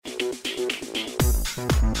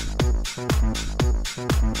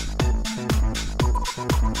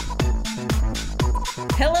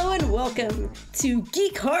Hello and welcome to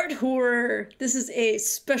Geek Heart Horror. This is a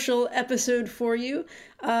special episode for you,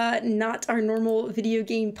 not our normal video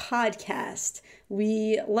game podcast.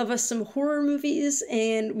 We love us some horror movies,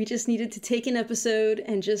 and we just needed to take an episode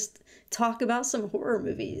and just talk about some horror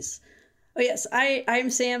movies. Oh yes, I'm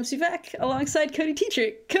Sam Suvek alongside Cody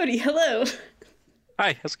Tetrick. Cody, hello.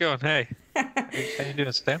 Hi, how's it going? Hey. How you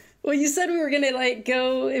doing, Sam? Well, you said we were gonna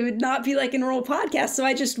go. It would not be like a normal podcast, so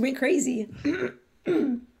I just went crazy.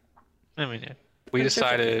 I mean, we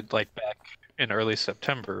decided back in early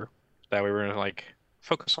September that we were gonna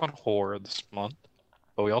focus on horror this month,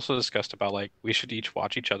 but we also discussed about we should each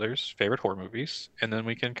watch each other's favorite horror movies, and then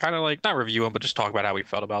we can kind of not review them, but just talk about how we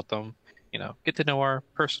felt about them. Get to know our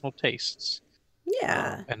personal tastes.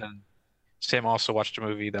 Yeah. And then Sam also watched a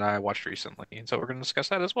movie that I watched recently, and so we're going to discuss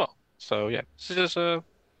that as well. So yeah, this is just a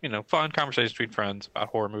fun conversation between friends about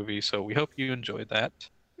horror movies. So we hope you enjoyed that.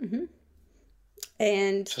 Mm-hmm.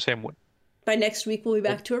 And so Sam, by next week we'll be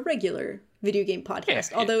back to a regular video game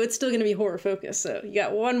podcast. Although it's still going to be horror focused. So you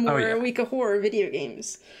got one more week of horror video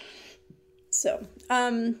games. So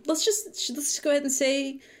let's just go ahead and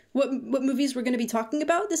say what movies we're going to be talking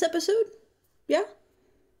about this episode. Yeah.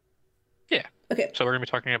 Yeah. Okay. So we're going to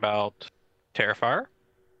be talking about Terrifier,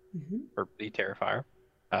 mm-hmm. or The Terrifier,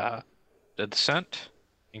 The Descent,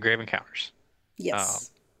 and Grave Encounters.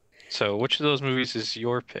 Yes. So which of those movies is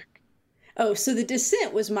your pick? Oh, so The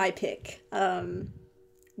Descent was my pick. And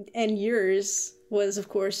yours was, of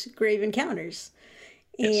course, Grave Encounters.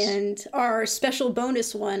 Yes. And our special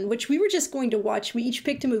bonus one, which we were just going to watch, we each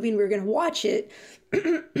picked a movie and we were going to watch it.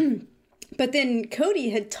 But then Cody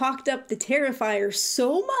had talked up The Terrifier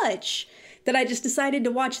so much that I just decided to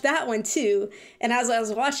watch that one too. And as I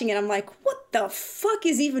was watching it, I'm like, what the fuck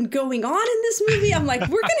is even going on in this movie? I'm like, we're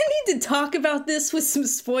going to need to talk about this with some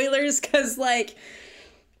spoilers, because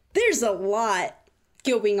there's a lot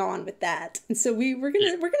going on with that. And so we're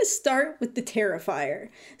gonna start with The Terrifier.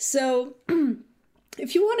 So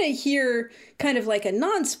if you want to hear kind of a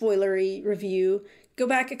non-spoilery review, go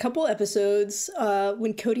back a couple episodes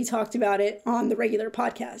when Cody talked about it on the regular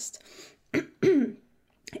podcast.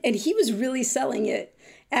 And he was really selling it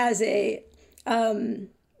as a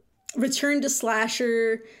return to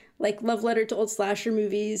slasher, love letter to old slasher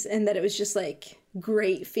movies, and that it was just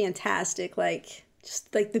great, fantastic,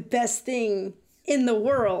 just the best thing in the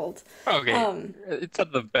world. Okay. It's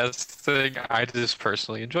not the best thing. I just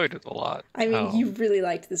personally enjoyed it a lot. I mean, you really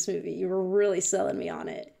liked this movie. You were really selling me on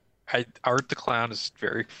it. Art the Clown is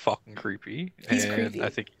very fucking creepy. He's creepy. I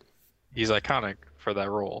think he's iconic for that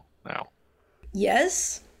role now.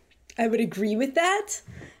 Yes, I would agree with that.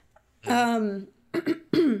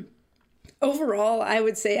 Overall, I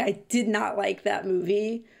would say I did not like that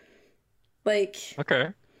movie. Okay.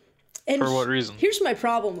 And for what reason? Here's my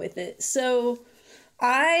problem with it. So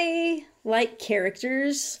I like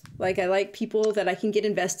characters. I like people that I can get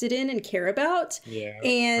invested in and care about. Yeah.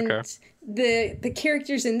 And the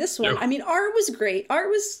characters in this one, I mean, art was great. Art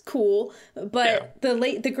was cool, but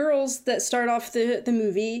the girls that start off the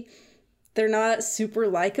movie, they're not super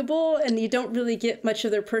likable, and you don't really get much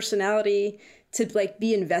of their personality to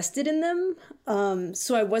be invested in them.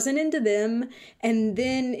 So I wasn't into them. And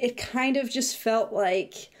then it kind of just felt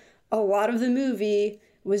like a lot of the movie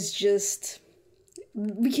was just,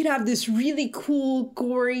 we could have this really cool,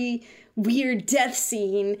 gory, weird death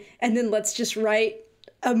scene, and then let's just write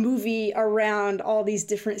a movie around all these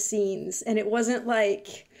different scenes. And it wasn't I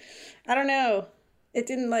don't know. It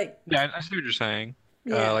didn't Yeah, I see what you're saying.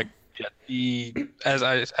 Yeah. As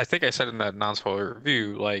I think I said in that non-spoiler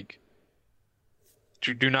review,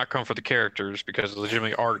 do not come for the characters, because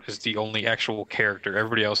legitimately Art is the only actual character.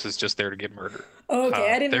 Everybody else is just there to get murdered. Oh,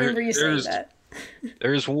 okay. I didn't remember you saying that.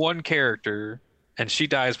 There's one character, and she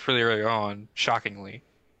dies pretty early on, shockingly.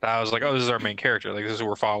 I was like, oh, this is our main character. This is who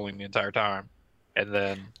we're following the entire time. And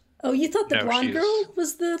then... Oh, you thought the blonde girl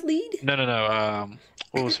was the lead? No.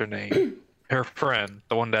 What was her name? Her friend,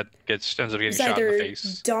 the one that ends up getting shot in the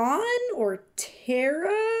face. Dawn or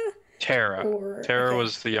Tara? Tara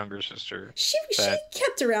was the younger sister. She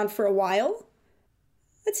kept around for a while.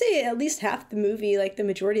 I'd say at least half the movie, the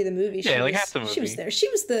majority of the movie. Half the movie. She was there. She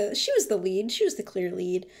was the lead. She was the clear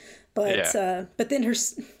lead. But but then her.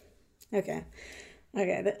 Okay. All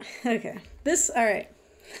right.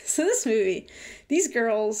 So this movie, these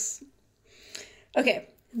girls. Okay.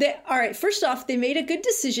 All right, first off, they made a good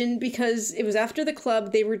decision because it was after the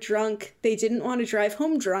club. They were drunk. They didn't want to drive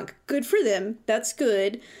home drunk. Good for them. That's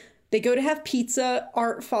good. They go to have pizza.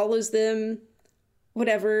 Art follows them.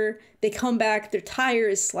 whatever. They come back, their tire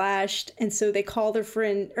is slashed, and so they call their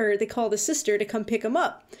friend, or they call the sister to come pick them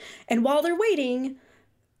up. And while they're waiting,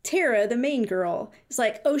 Tara, the main girl, is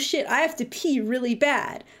like, oh shit, I have to pee really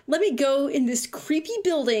bad. Let me go in this creepy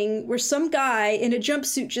building where some guy in a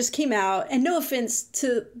jumpsuit just came out. And no offense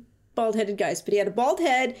to bald-headed guys, but he had a bald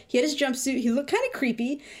head, he had his jumpsuit, he looked kind of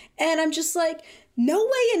creepy. And I'm just like, no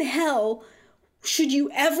way in hell should you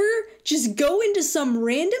ever just go into some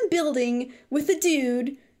random building with a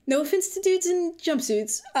dude. No offense to dudes in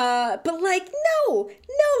jumpsuits, but like, no,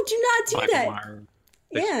 do not do Michael that. Myers.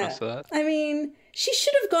 Yeah, I mean, she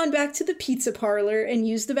should have gone back to the pizza parlor and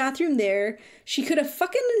used the bathroom there. She could have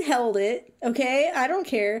fucking held it, okay? I don't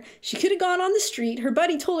care. She could have gone on the street. Her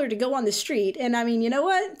buddy told her to go on the street. And I mean, you know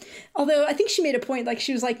what? Although I think she made a point, like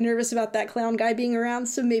she was like nervous about that clown guy being around,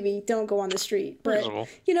 so maybe don't go on the street. But,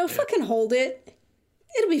 you know, fucking hold it.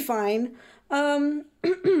 It'll be fine.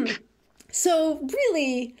 So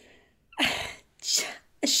really,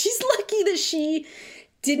 she's lucky that she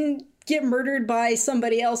didn't get murdered by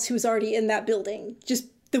somebody else who was already in that building. Just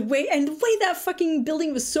the way that fucking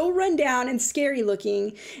building was so run down and scary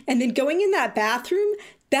looking, and then going in that bathroom,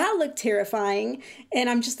 that looked terrifying. And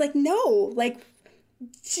I'm just like, no, like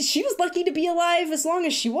she was lucky to be alive as long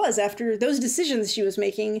as she was after those decisions she was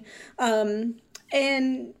making.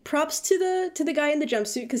 And props to the guy in the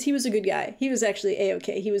jumpsuit, because he was a good guy. He was actually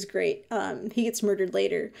A-okay. He was great. He gets murdered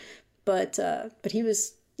later, but he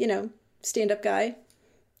was, you know, stand-up guy.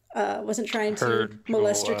 Wasn't trying to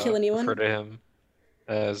molest or kill anyone. Refer to him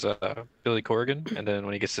as Billy Corgan, and then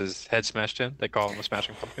when he gets his head smashed in, they call him a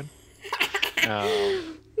smashing pumpkin.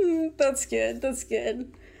 That's good. That's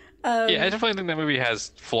good. Yeah, I definitely think that movie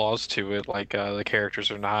has flaws to it. Like the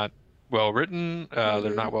characters are not well written.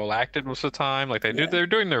 They're not well acted most of the time. Like they're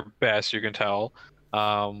doing their best, you can tell. But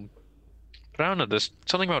I don't know. There's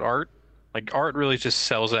something about art. Like art really just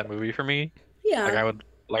sells that movie for me. Yeah.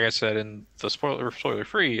 Like I said in the spoiler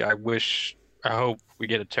free, I hope we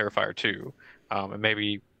get a Terrifier 2, and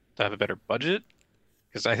maybe have a better budget,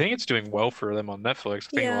 because I think it's doing well for them on Netflix.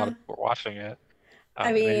 I think a lot of people are watching it.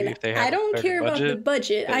 I mean, I don't care about the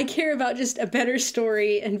budget. I care about just a better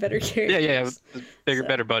story and better characters. Yeah,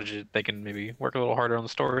 better budget. They can maybe work a little harder on the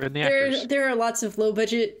story and the actors. There are lots of low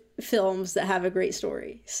budget films that have a great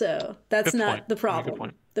story, so that's not the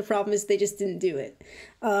problem. The problem is they just didn't do it.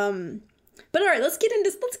 But all right, let's get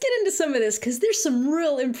into some of this, because there's some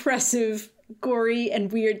real impressive, gory,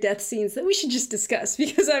 and weird death scenes that we should just discuss,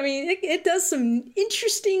 because I mean it does some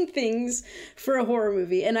interesting things for a horror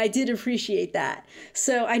movie, and I did appreciate that.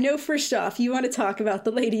 So I know first off you want to talk about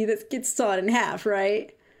the lady that gets sawed in half,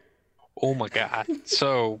 right? Oh my god!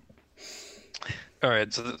 So, all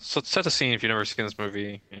right, so set the scene if you've never seen this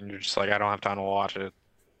movie and you're just like, I don't have time to watch it.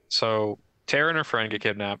 So Tara and her friend get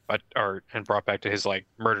kidnapped and brought back to his like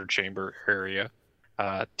murder chamber area.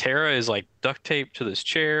 Tara is like duct taped to this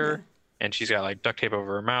chair, and she's got like duct tape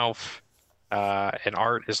over her mouth. And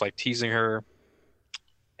Art is like teasing her,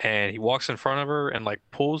 and he walks in front of her and like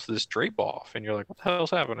pulls this drape off, and you're like, what the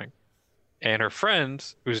hell's happening? And her friend,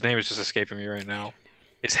 whose name is just escaping me right now,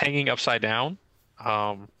 is hanging upside down,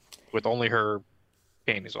 with only her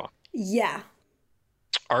panties on. Yeah.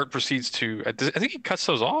 Art proceeds to, I think he cuts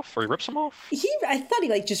those off, or he rips them off. I thought he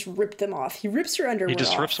like just ripped them off. He rips her underwear off. He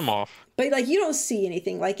just rips them off. But like you don't see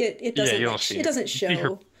anything. Like it doesn't. Yeah, you don't see it doesn't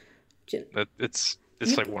show. It's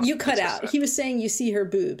like one. You cut out. He was saying you see her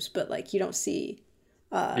boobs, but like you don't see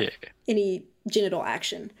any genital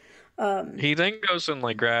action. He then goes and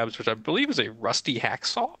like grabs, which I believe is a rusty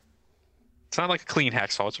hacksaw. It's not like a clean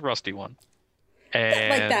hacksaw; it's a rusty one. And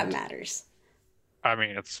like that matters. I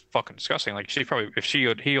mean, it's fucking disgusting. Like he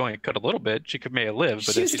only cut a little bit, she could may live,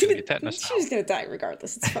 but then she's gonna get tetanus. She was gonna die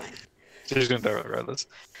regardless. It's fine. She's gonna die regardless.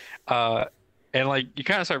 And like you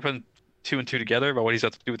kind of start putting two and two together about what he's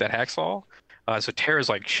got to do with that hacksaw. So Tara's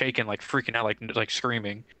like shaking, like freaking out, like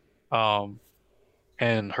screaming.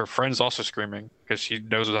 And her friend's also screaming because she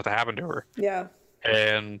knows what's about to happen to her. Yeah.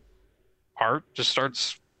 And Art just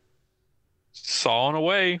starts sawing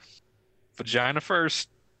away, vagina first.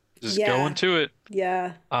 Just going to it.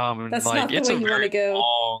 Yeah. That's like, not the way you want to go.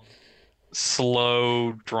 Long,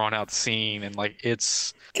 slow, drawn out scene, and like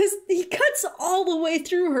it's because he cuts all the way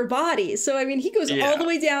through her body. So I mean, he goes all the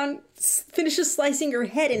way down, finishes slicing her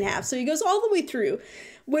head in half. So he goes all the way through,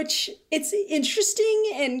 which it's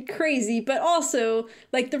interesting and crazy, but also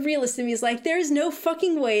like the realist in me is like, there's no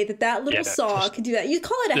fucking way that little saw could do that. You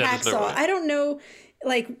call it a hacksaw. No, I don't know.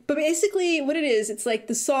 Like, but basically what it is, it's like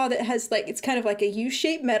the saw that has like, it's kind of like a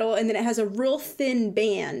U-shaped metal, and then it has a real thin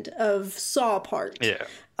band of saw part. Yeah.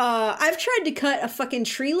 I've tried to cut a fucking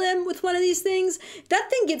tree limb with one of these things. That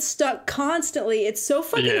thing gets stuck constantly. It's so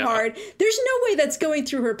fucking hard. There's no way that's going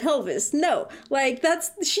through her pelvis. No, like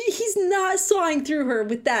he's not sawing through her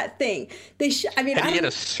with that thing. I mean, had he had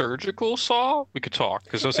a surgical saw, we could talk,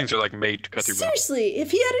 because those things are like made to cut through. Seriously,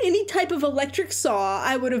 if he had any type of electric saw,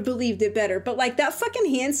 I would have believed it better. But like that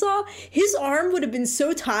fucking handsaw, his arm would have been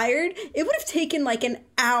so tired, it would have taken like an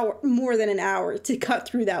hour, more than an hour, to cut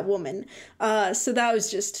through that woman. So that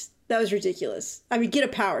was ridiculous. I mean, get a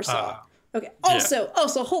power saw. Okay. Also,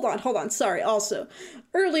 hold on. Sorry. Also,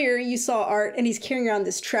 earlier you saw Art and he's carrying around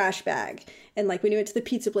this trash bag. And like when he went to the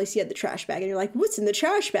pizza place, he had the trash bag and you're like, what's in the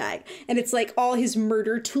trash bag? And it's like all his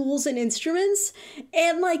murder tools and instruments.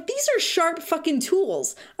 And like, these are sharp fucking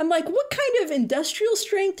tools. I'm like, what kind of industrial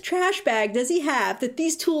strength trash bag does he have that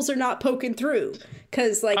these tools are not poking through?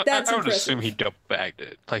 Because like, that's I would impressive. assume he double bagged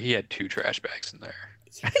it. Like he had 2 trash bags in there.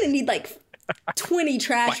 You're going to need like 20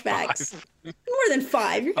 trash bags. More than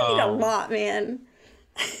 5. You're going to need a lot, man.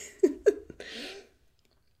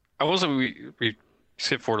 I wasn't, we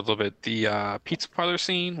skip forward a little bit. The pizza parlor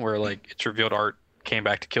scene where like it's revealed Art came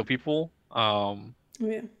back to kill people. And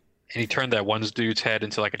he turned that one dude's head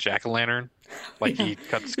into like a jack-o'-lantern. Like he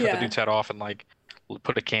cut the dude's head off and like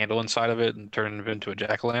put a candle inside of it and turned it into a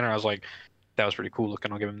jack-o'-lantern. I was like, that was pretty cool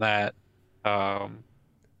looking. I'll give him that.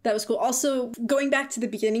 That was cool. Also, going back to the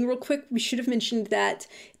beginning real quick, we should have mentioned that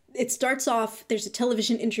it starts off, there's a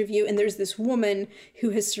television interview, and there's this woman who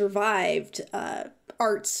has survived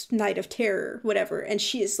Art's night of terror, whatever, and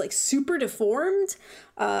she is like super deformed.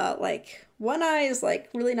 Like one eye is like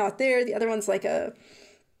really not there, the other one's like a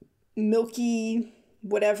milky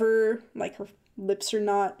whatever, like her lips are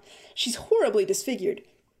not. She's horribly disfigured.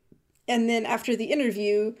 And then after the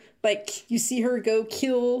interview, like you see her go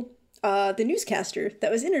kill the newscaster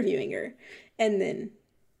that was interviewing her, and then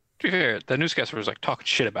to be fair, the newscaster was like talking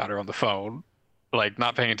shit about her on the phone, like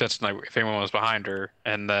not paying attention like if anyone was behind her,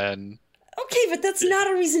 and then okay, but that's not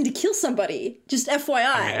a reason to kill somebody. Just FYI,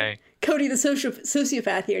 I mean, hey. Cody the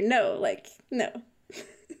sociopath here. No,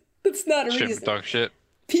 that's not a reason. Talk shit.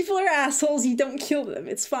 People are assholes. You don't kill them.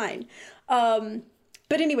 It's fine.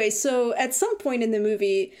 But anyway, so at some point in the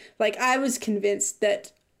movie, like I was convinced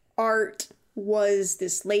that Art was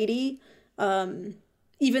this lady,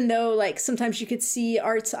 even though like sometimes you could see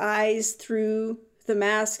Art's eyes through the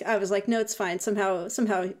mask. I was like, no, it's fine. Somehow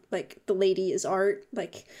like the lady is Art.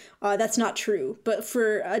 Like that's not true. But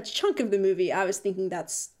for a chunk of the movie, I was thinking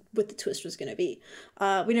that's what the twist was going to be.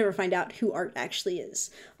 We never find out who Art actually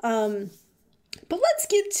is. But let's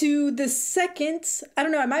get to the second, I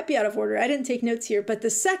don't know, I might be out of order. I didn't take notes here, but the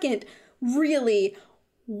second really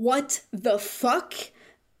what the fuck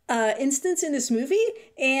instance in this movie,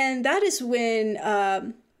 and that is when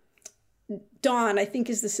Dawn, I think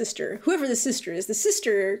is the sister, whoever the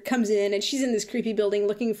sister comes in and she's in this creepy building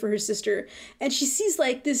looking for her sister, and she sees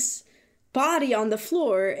like this body on the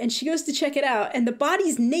floor and she goes to check it out and the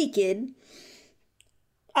body's naked.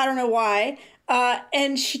 I don't know why.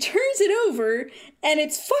 And she turns it over and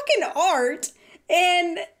it's fucking Art,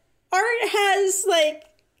 and Art has like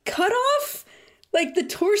cut off like the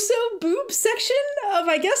torso boob section of,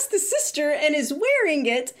 I guess, the sister, and is wearing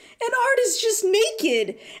it, and Art is just naked.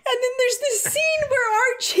 And then there's this scene where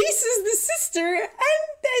Art chases the sister,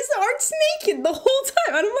 and Art's naked the whole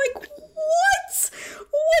time. And I'm like, what?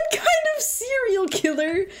 What kind of serial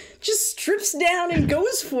killer just strips down and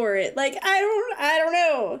goes for it? Like, I don't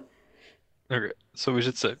know. Okay, so we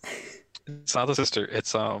should say, it's not the sister,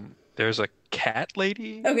 it's, there's a cat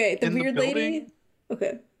lady. Okay, the weird lady?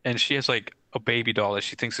 Okay. And she has, like, a baby doll that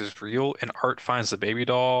she thinks is real, and Art finds the baby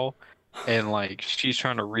doll, and like she's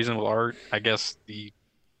trying to reason with Art. I guess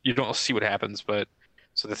you don't see what happens, but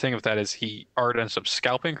so the thing with that is Art ends up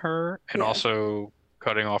scalping her and also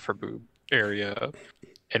cutting off her boob area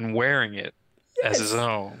and wearing it as his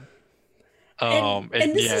own. So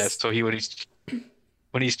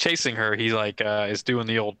when he's chasing her, he like is doing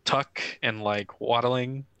the old tuck and like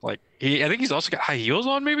waddling. Like I think he's also got high heels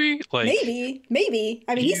on, maybe. Like maybe.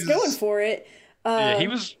 I mean, he's going for it. Yeah, he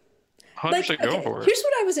was 100% going for it. Here's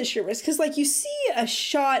what I wasn't sure was, because like you see a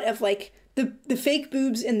shot of like the fake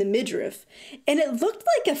boobs in the midriff, and it looked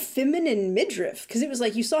like a feminine midriff because it was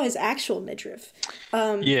like you saw his actual midriff.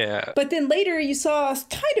 Yeah. But then later you saw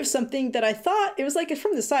kind of something that I thought it was like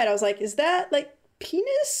from the side. I was like, is that like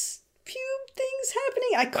penis pube things happening?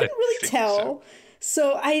 I couldn't really tell.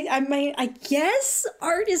 So I guess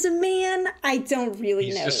Art is a man. I don't really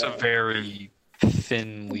know. He's just a very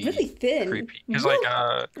really thin, creepy. He's like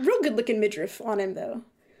real good looking midriff on him though.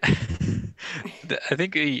 I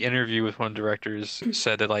think the interview with one of the directors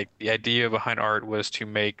said that like the idea behind Art was to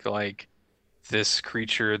make like this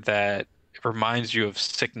creature that reminds you of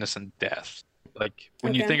sickness and death. Like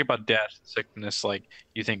when you Okay. think about death, sickness, like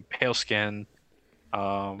you think pale skin,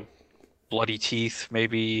 um, bloody teeth,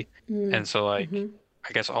 maybe. And so like Mm-hmm.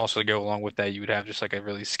 I guess also to go along with that, you would have just like a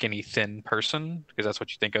really skinny, thin person because that's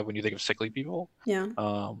what you think of when you think of sickly people. Yeah.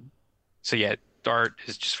 Um, so yeah, Dart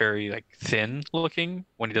is just very like thin looking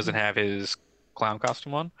when he doesn't have his clown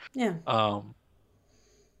costume on. Yeah. Um,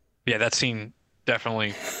 yeah, that scene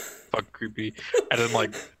definitely fucking creepy. And then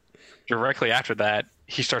like directly after that,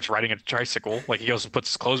 he starts riding a tricycle. Like he goes and puts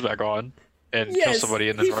his clothes back on and kills Yes, somebody,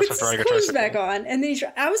 and then he puts starts his riding a clothes back tricycle. on, and then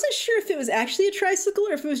I wasn't sure if it was actually a tricycle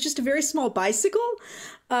or if it was just a very small bicycle.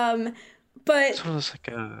 Um, but So it was like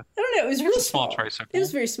a, I don't know. It was it's real a small small. It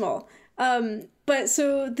was tricycle. very small. But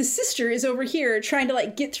so the sister is over here trying to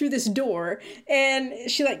like get through this door, and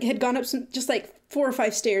she like had gone up some just like 4 or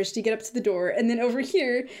 5 stairs to get up to the door, and then over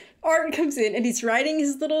here, Art comes in and he's riding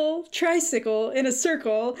his little tricycle in a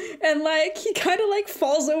circle, and like he kind of like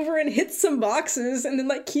falls over and hits some boxes, and then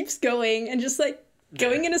like keeps going and just like Yeah.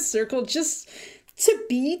 going in a circle just to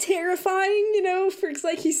be terrifying, you know, for it's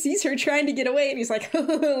like he sees her trying to get away and he's like,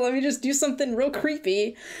 let me just do something real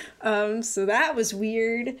creepy. So that was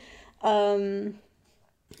weird. Um,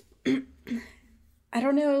 I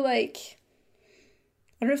don't know, like,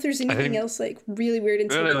 I don't know if there's I anything think else like really weird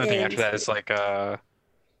until really the the only thing after end. that is like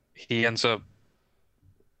he ends up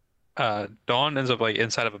Dawn ends up like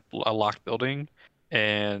inside of a locked building,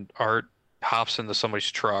 and Art hops into somebody's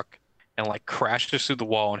truck and like crashes through the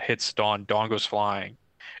wall and hits Dawn. Dawn goes flying,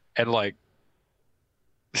 and like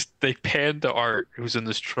they pan to Art who's in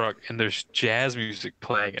this truck, and there's jazz music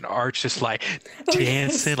playing, and Art's just like Oh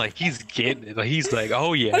dancing, yes, like he's getting it, like he's like,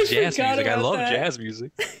 oh yeah, I jazz forgot music. I about love that. jazz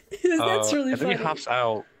music. That's really And then he funny. hops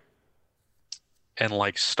out and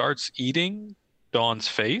like starts eating Dawn's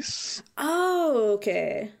face. Oh,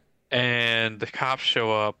 okay. And the cops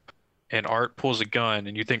show up, and Art pulls a gun,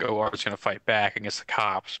 and you think, oh, Art's gonna fight back against the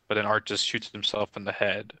cops, but then Art just shoots himself in the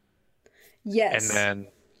head. And Yes, then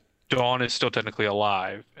Dawn is still technically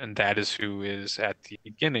alive, and that is who is at the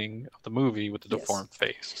beginning of the movie with the yes. deformed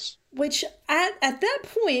face. Which at that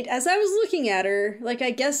point, as I was looking at her, like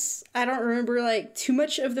I guess I don't remember like too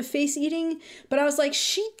much of the face eating, but I was like,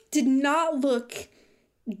 she did not look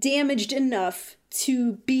damaged enough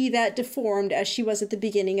to be that deformed as she was at the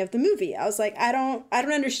beginning of the movie. I was like, I don't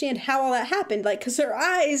understand how all that happened. Like, because her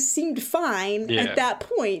eyes seemed fine at Yeah, that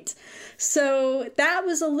point. So that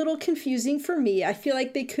was a little confusing for me. I feel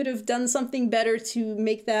like they could have done something better to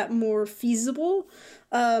make that more feasible.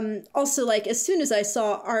 Also, like, as soon as I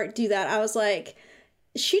saw Art do that, I was like,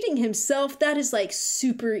 shooting himself, that is like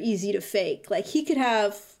super easy to fake. Like, he could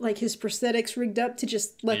have like his prosthetics rigged up to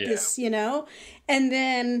just let yeah, this, you know? And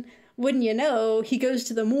then, wouldn't you know, he goes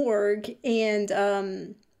to the morgue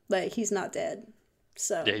and, like, he's not dead. yeah.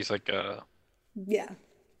 So, He's like yeah.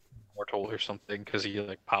 mortal or something because he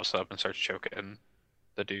like pops up and starts choking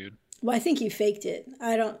the dude. Well, I think he faked it.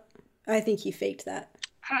 I think he faked that.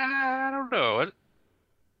 I don't know. I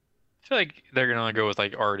feel like they're gonna go with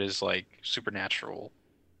like Art is like supernatural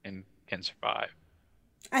and can survive.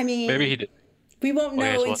 I Maybe mean, he did. we won't Well, I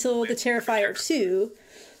know guess we'll have to until wait the and see for Terrifier sure. 2,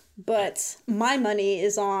 but my money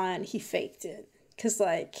is on he faked it. Because,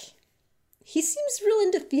 like, he seems real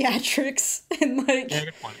into theatrics, and, Yeah, like,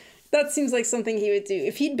 good point. that seems like something he would do.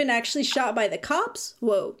 If he'd been actually shot by the cops,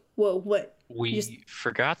 whoa, whoa, what? You just, We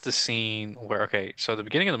forgot the scene where, okay, so at the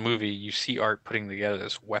beginning of the movie, you see Art putting together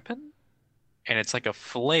this weapon, and it's like a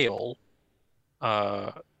flail,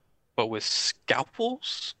 uh, but with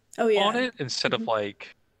scalpels oh, on yeah. it instead of Hmm.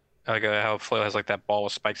 like how a flail has like that ball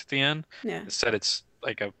with spikes at the end. Yeah. Instead, it's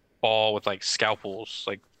like a ball with like scalpels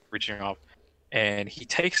like reaching off, and he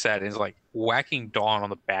takes that and is like whacking Dawn on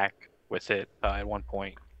the back with it at one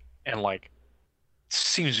point, and like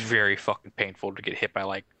seems very fucking painful to get hit by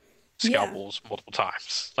like Yeah. scalpels multiple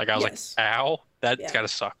times. Like I was like, Yes. ow, that's Yeah. gotta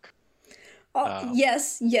suck. Um,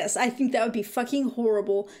 Yes, yes, I think that would be fucking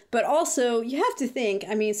horrible. But also, you have to think,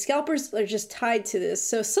 I mean, scalpers are just tied to this,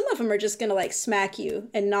 so some of them are just gonna like smack you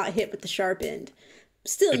and not hit with the sharp end.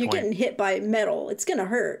 Still, good you're point. getting hit by metal. It's gonna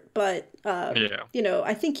hurt, but Yeah. you know,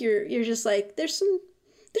 I think you're just like there's some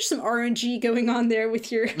RNG going on there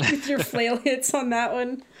with your with your flail hits on that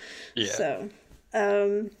one. Yeah. So,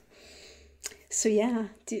 um, so yeah,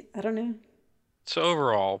 I don't know. So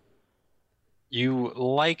overall, you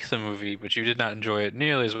like the movie, but you did not enjoy it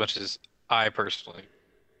nearly as much as I personally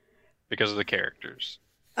because of the characters.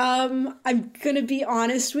 I'm gonna be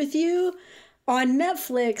honest with you. On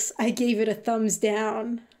Netflix, I gave it a thumbs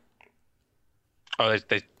down. Oh,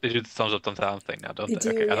 they do the thumbs up, thumbs down thing now, don't I they?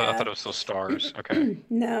 Okay, do, I yeah. thought it was still stars. Okay,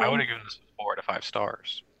 I would No. have given this 4 out of 5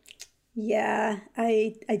 stars. Yeah,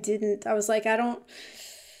 I didn't. I was like, I don't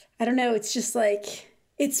know. It's just like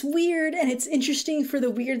it's weird and it's interesting for the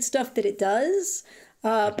weird stuff that it does.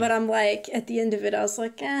 Hmm. But I'm like at the end of it, I was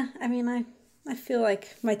like, I mean, I feel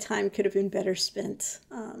like my time could have been better spent.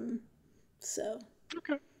 So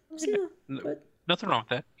Okay. I so mean, yeah, but nothing wrong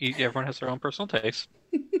with that. Everyone has their own personal taste.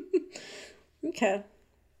 okay.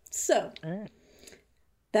 So All right.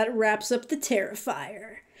 that wraps up the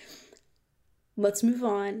Terrifier. Let's move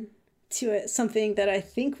on to something that I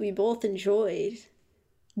think we both enjoyed: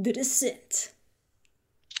 The Descent.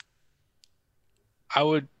 I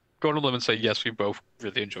would go on a limb and say yes, we both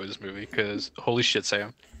really enjoy this movie because holy shit,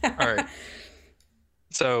 Sam. All right.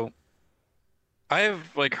 So I have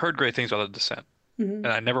like heard great things about The Descent, Hmm. and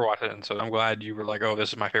I never watched it, and so I'm glad you were like, "Oh, this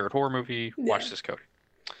is my favorite horror movie. Yeah. Watch this, Cody."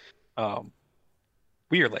 Um,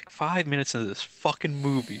 we are like 5 minutes into this fucking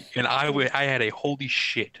movie, and I had a holy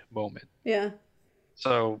shit moment. Yeah.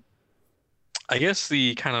 So I guess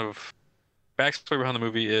the kind of backstory behind the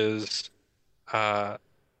movie is, uh,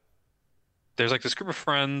 there's like this group of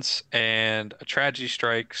friends, and a tragedy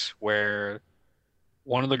strikes where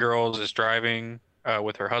one of the girls is driving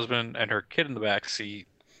with her husband and her kid in the back seat,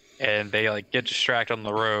 and they like get distracted on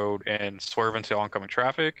the road and swerve into oncoming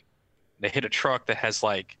traffic. They hit a truck that has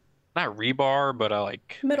like not rebar, but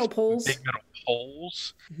like Metal these poles. big metal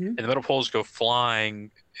poles, Hmm. and the metal poles go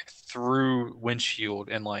flying through windshield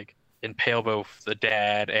and like impale both the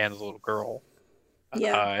dad and the little girl,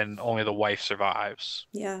 Yeah. and only the wife survives.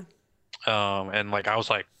 Yeah. And like I was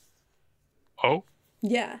like, oh,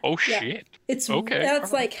 Yeah. oh Yeah. shit, It's okay, all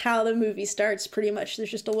that's right. like how the movie starts pretty much. There's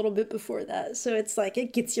just a little bit before that. So it's like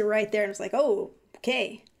it gets you right there and it's like, "Oh,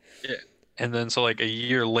 okay." Yeah. And then so like a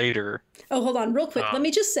year later, Oh, hold on real quick. uh, Let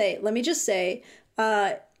me just say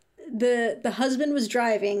uh the husband was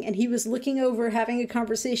driving and he was looking over having a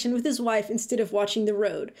conversation with his wife instead of watching the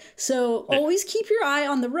road. So yeah, always keep your eye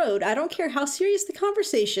on the road. I don't care how serious the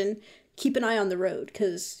conversation, keep an eye on the road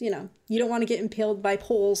cuz, you don't want to get impaled by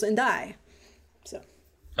poles and die. So,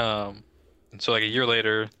 um, and so like a year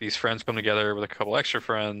later, these friends come together with a couple extra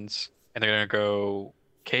friends, and they're gonna go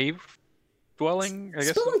cave dwelling, I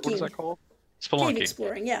guess. What is spelunking, that called? cave Spelunking.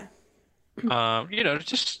 exploring, yeah.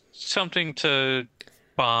 Just something to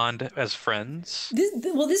bond as friends.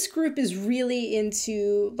 This group is really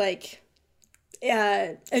into like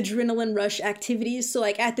adrenaline rush activities. So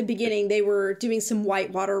like at the beginning they were doing some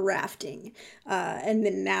whitewater rafting, and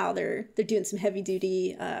then now they're doing some heavy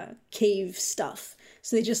duty cave stuff.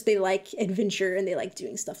 So they like adventure and they like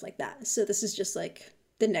doing stuff like that. So this is just like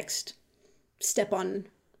the next step on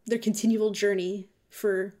their continual journey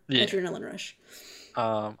for Yeah. adrenaline rush.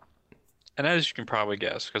 Um, and as you can probably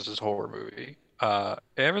guess, because it's a horror movie,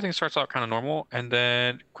 everything starts out kind of normal and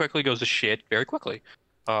then quickly goes to shit very quickly.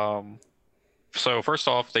 Um, so first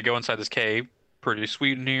off, they go inside this cave, pretty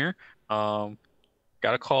sweet in here. Um,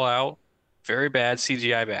 Got to call out, very bad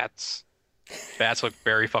CGI bats. Bats look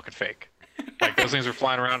very fucking fake. Like those things were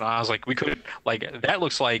flying around, and I was like, we could like that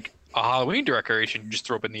looks like a Halloween decoration you just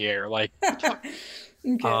throw up in the air. Like, what the fuck?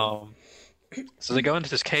 Okay. Um, so they go into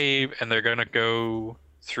this cave and they're gonna go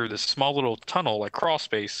through this small little tunnel, like crawl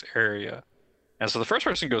space area. And so the first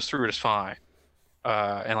person goes through it is fine.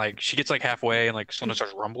 And like she gets like halfway and like something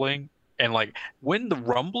starts rumbling. And like when the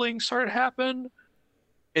rumbling started to happen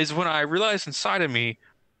is when I realized inside of me,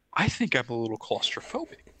 I think I'm a little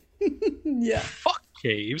claustrophobic. Yeah. Fuck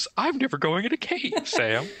caves. I'm never going in a cave,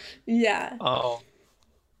 Sam. Yeah. Um,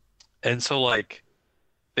 and so like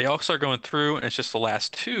they all start going through, and it's just the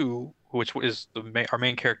last two, which is our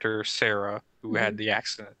main character Sarah, who Hmm. had the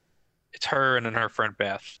accident. It's her and then her friend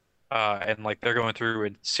Beth, and like they're going through,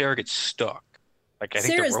 and Sarah gets stuck. Like I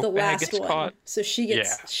think the Sarah's the rope bag last gets one. caught. So Yeah,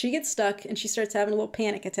 she gets stuck and she starts having a little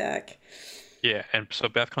panic attack. yeah, and so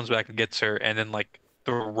Beth comes back and gets her, and then like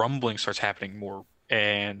the rumbling starts happening more,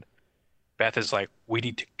 and Beth is like, "We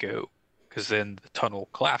need to go," because then the tunnel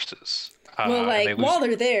collapses, Well, and they like lose. while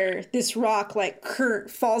they're there, this rock like current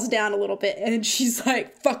falls down a little bit, and she's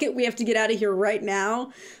like, "Fuck it, we have to get out of here right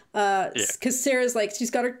now." Yeah, Because Sarah's like, she's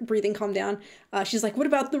got her breathing calm down. She's like, "What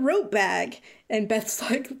about the rope bag?" And Beth's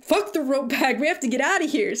like, "Fuck the rope bag, we have to get out of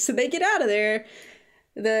here." So they get out of there.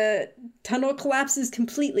 The tunnel collapses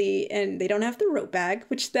completely, and they don't have the rope bag,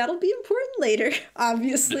 which that'll be important later,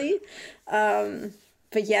 obviously.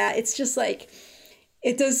 But yeah, it's just like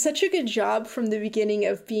it does such a good job from the beginning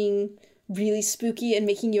of being really spooky and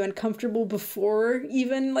making you uncomfortable before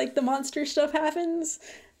even like the monster stuff happens.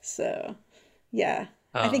 So, yeah.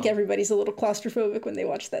 I think um, everybody's a little claustrophobic when they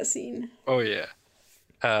watch that scene. oh yeah.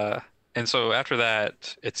 Uh, and so after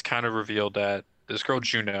that, it's kind of revealed that this girl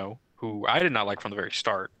Juno, who I did not like from the very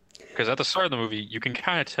start. Because at the start of the movie, you can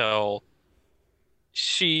kind of tell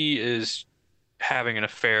she is having an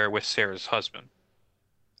affair with Sarah's husband.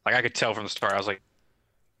 Like I could tell from the start. I was like,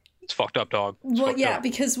 it's fucked up, dog. It's Well, fucked yeah, up.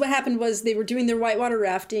 because what happened was they were doing their whitewater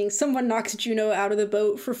rafting. Someone knocks Juno out of the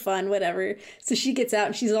boat for fun, whatever. So she gets out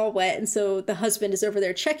and she's all wet. And so the husband is over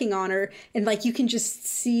there checking on her. And like you can just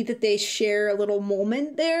see that they share a little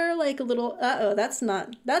moment there, like a little, uh-oh, that's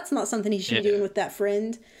not something he should be doing with that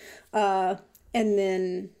friend. And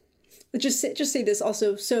then just say this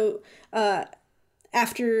also. So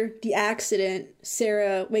after the accident,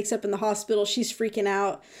 Sarah wakes up in the hospital. She's freaking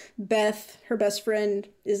out. Beth, her best friend,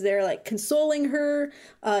 is there like consoling her.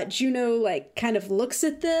 Juno like kind of looks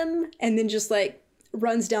at them and then just like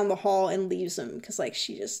runs down the hall and leaves them because like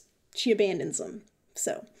she abandons them.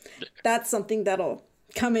 So that's something that'll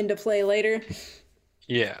come into play later.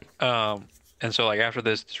 Yeah. And so like after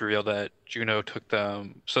this, it's revealed that Juno took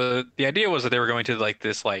them. So the idea was that they were going to like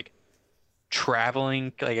this like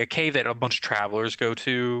traveling like a cave that a bunch of travelers go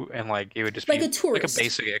to, and like it would just Like be a tourist, like a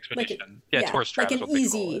basic like expedition. Yeah, tourist like travel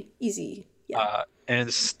is an what they call it. easy, yeah. And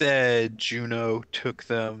instead, Juno took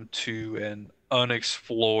them to an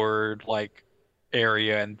unexplored like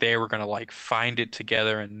area, and they were gonna like find it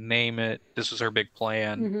together and name it. This was her big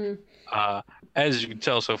plan. Hmm. Uh, as you can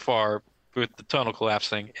tell so far, with the tunnel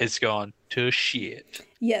collapsing, it's gone to shit.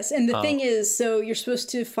 Yes, and the Uh, thing is, so you're supposed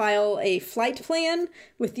to file a flight plan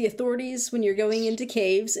with the authorities when you're going into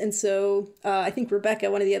caves. And so I think Rebecca,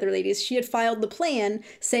 one of the other ladies, she had filed the plan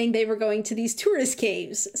saying they were going to these tourist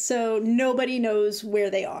caves. So nobody knows where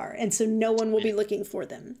they are. And so no one will be looking for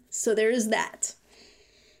them. So there is that.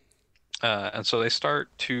 and so they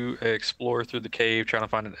start to explore through the cave, trying to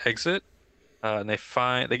find an exit. And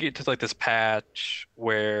they get to like this patch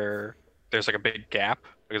where there's like a big gap,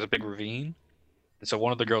 there's a big ravine, and so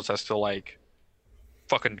one of the girls has to like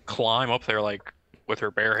fucking climb up there like with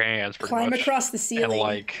her bare hands, pretty Climb much, across the and ceiling.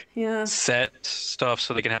 like Yeah. set stuff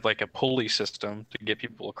so they can have like a pulley system to get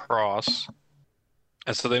people across.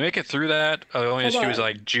 And so they make it through that. The only Hold issue is on.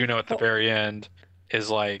 like Juno at the Hol- very end is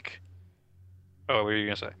like, oh, what were you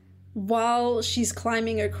gonna say? While she's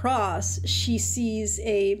climbing across, she sees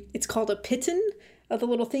it's called a piton, of the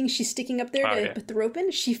little thing she's sticking up there Oh to yeah, put the rope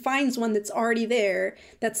in. She finds one that's already there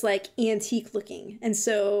that's like antique looking. And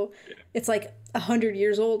so it's like 100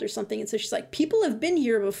 years old or something. And so she's like, people have been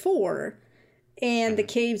here before and the Mhm.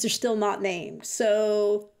 caves are still not named.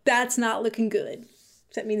 So that's not looking good.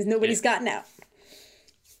 So that means Yeah. nobody's gotten out.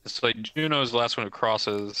 It's like Juno's the last one who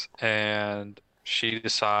crosses, and she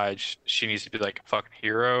decides she needs to be like a fucking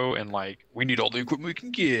hero, and like we need all the equipment we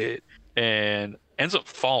can get, and ends up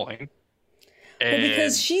falling. Well,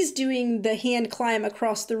 because And she's doing the hand climb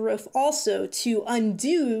across the roof also to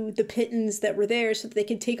undo the pittons that were there so that they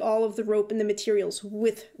can take all of the rope and the materials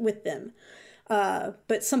with them.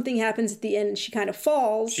 But something happens at the end and she kind of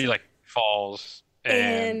falls, she like falls, and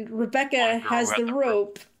and Rebecca one girl has who the had the rope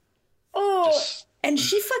rope. Oh, just and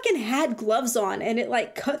she fucking had gloves on and it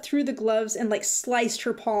like cut through the gloves and like sliced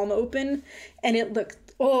her palm open and it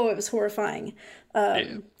looked, oh, it was horrifying.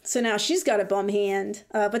 yeah, So now she's got a bum hand,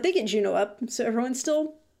 but they get Juno up, so everyone's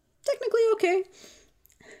still technically okay.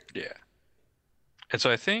 yeah. And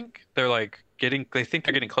so I think they're like they think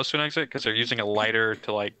they're getting close to an exit because they're using a lighter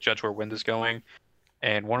to like judge where wind is going.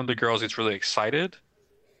 And one of the girls gets really excited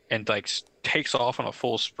and like takes off on a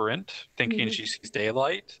full sprint, thinking Mhm. she sees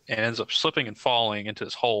daylight, and ends up slipping and falling into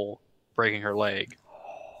this hole, breaking her leg.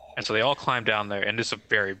 And so they all climb down there, and it's a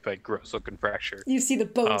very big, gross-looking fracture. You see the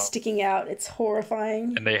bone Um, sticking out. It's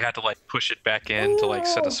horrifying. and they had to like push it back in to like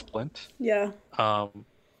set a Oh, splint. yeah.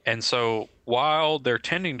 And so while they're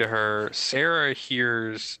tending to her, Sarah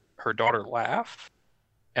hears her daughter laugh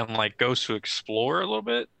and like goes to explore a little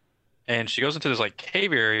bit. And she goes into this like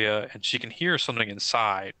cave area and she can hear something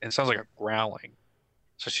inside, and it sounds like a growling.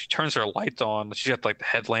 So she turns her lights on. She's got like the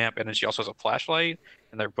headlamp, and then she also has a flashlight,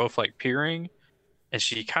 and they're both like peering. And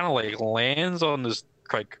she kind of like lands on this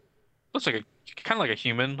like looks like a kind of like a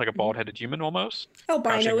human, like a bald-headed human almost,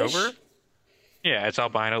 crouching Albino-ish. over. Yeah, it's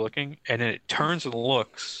albino looking, and then it turns and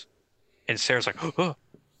looks, and Sarah's like, oh,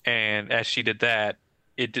 and as she did that,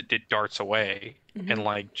 it darts away, Mhm. and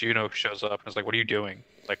like Juno shows up and is like, "What are you doing?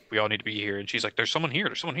 Like, we all need to be here." And she's like, "There's someone here.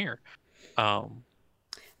 There's someone here." Um,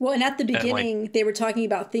 Well, and at the and like, beginning, they were talking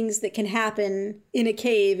about things that can happen in a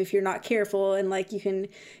cave if you're not careful, and like you can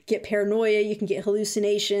get paranoia, you can get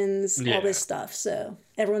hallucinations, all yeah, this stuff. So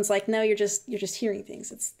everyone's like, "No, you're just hearing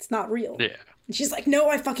things. It's not real." yeah. And she's like, "No,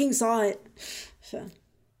 I fucking saw it." So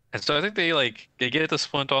And so I think they get the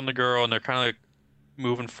splint on the girl, and they're kind of like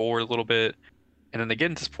moving forward a little bit, and then they get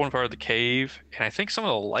into this point part of the cave, and I think some of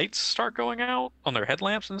the lights start going out on their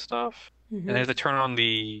headlamps and stuff. and they have to turn on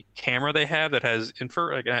the camera they have that has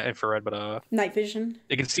infrared, like not infrared, but Night vision.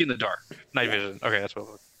 they can see in the dark. Night Yeah. vision. Okay, that's what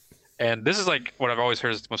it was. And this is like what I've always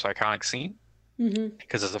heard is the most iconic scene Hmm.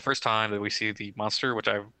 because it's the first time that we see the monster, which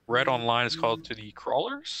I've read online is called to the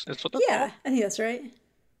crawlers. Is what they're called. Yeah, I think that's right.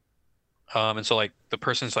 And so like the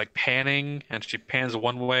person's like panning, and she pans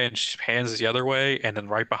one way and she pans the other way, and then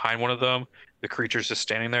right behind one of them, the creature's just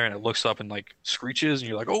standing there, and it looks up and like screeches, and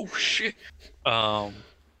you're like, oh shit. Um,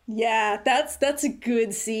 Yeah, that's a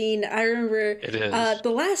good scene. I remember it is. the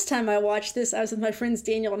last time I watched this, I was with my friends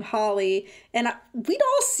Daniel and Holly, and we'd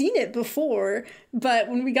all seen it before, but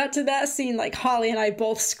when we got to that scene, like Holly and I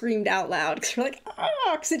both screamed out loud because we're like,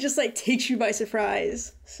 ah, because it just like takes you by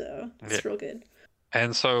surprise. So Yeah. it's real good.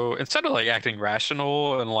 And so instead of like acting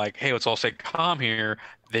rational and like, hey, let's all stay calm here,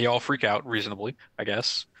 they all freak out reasonably, I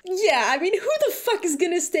guess. Yeah, I mean, who the fuck is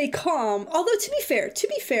gonna stay calm? Although to be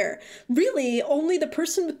fair, really, only the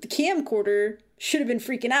person with the camcorder should have been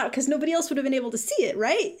freaking out because nobody else would have been able to see it,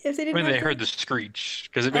 right? If they I didn't mean, have they the... heard the screech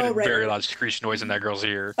because it made Oh, a right, very right. loud screech noise in that girl's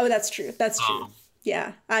ear. Oh, that's true. That's true. Um,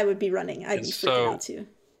 Yeah, I would be running. I'd and be freaking out so too.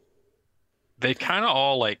 they kind of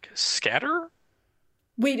all like scatter.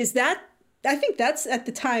 Wait, is that? I think that's at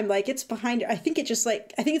the time. Like it's behind. I think it just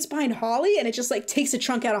like I think it's behind Holly, and it just like takes a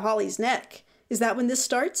chunk out of Holly's neck. Is that when this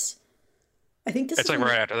starts? I think this It's is like when...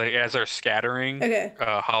 right after, like as they're scattering, Okay.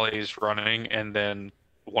 Holly's running, and then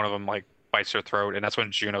one of them like bites her throat, and that's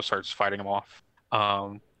when Juno starts fighting him off.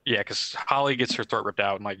 Yeah, because Holly gets her throat ripped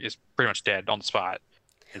out and like is pretty much dead on the spot,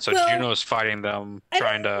 and so Well, Juno's fighting them, I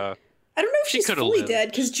trying don't. to. I don't know if She she's could have fully lived. dead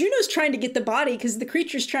because Juno's trying to get the body because the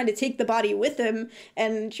creature's trying to take the body with him,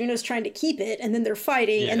 and Juno's trying to keep it, and then they're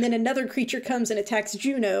fighting, Yeah, and then another creature comes and attacks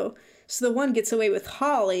Juno, so the one gets away with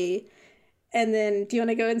Holly, and then do you want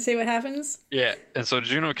to go ahead and say what happens? yeah, and so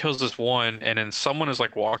Juno kills this one, and then someone is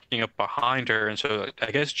like walking up behind her, and so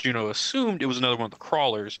I guess Juno assumed it was another one of the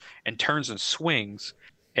crawlers, and turns and swings,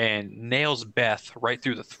 and nails Beth right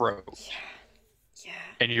through the throat. Yeah.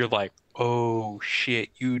 And you're like, oh shit,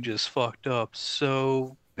 you just fucked up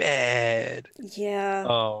so bad. Yeah.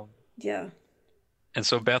 Um, Yeah. and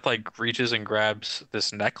so Beth like reaches and grabs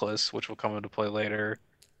this necklace, which will come into play later.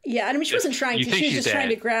 Yeah, I mean, she wasn't If trying you to. think She was she's just trying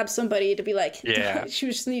to dead, grab somebody to be like, yeah, she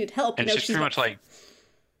just needed help. and she's She's pretty like, much like,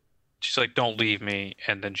 she's like, don't leave me,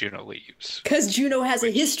 and then Juno leaves, because Juno has a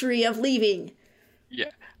which, history of leaving. yeah,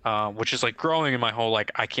 which is like growing in my whole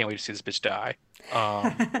like, I can't wait to see this bitch die.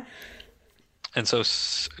 Um, and so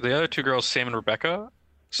the other two girls, Sam and Rebecca,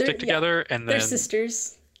 They're stick yeah, together, and they're then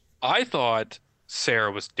sisters. I thought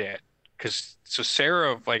Sarah was dead because so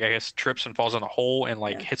Sarah like I guess trips and falls in a hole and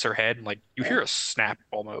like Yeah, hits her head and like you yeah. hear a snap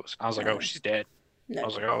almost. I was like, oh, Uh, she's dead. I no.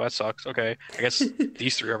 was like, oh, that sucks. Okay, I guess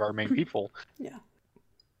these three are our main people. Yeah.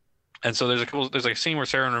 And so there's like a scene where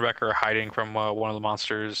Sarah and Rebecca are hiding from one of the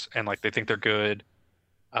monsters and like they think they're good.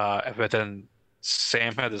 But then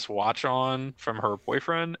Sam had this watch on from her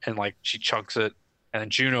boyfriend and like she chucks it, and then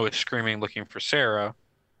Juno is screaming looking for Sarah,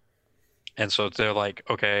 and so they're like,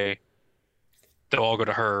 okay, they'll all go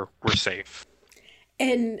to her. We're safe.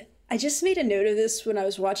 And I just made a note of this when I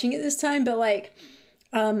was watching it this time, but like,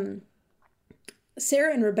 um,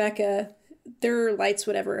 Sarah and Rebecca, their lights,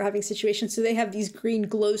 whatever, are having situations, so they have these green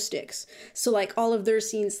glow sticks. So like all of their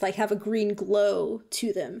scenes like have a green glow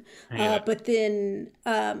to them. Yeah, But then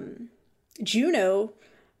Juno,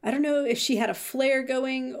 I don't know if she had a flare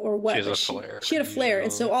going or she what, has but a flare she had a flare,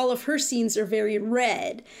 and usually. so all of her scenes are very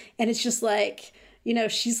red, and it's just like, you know,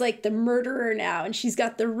 she's like the murderer now, and she's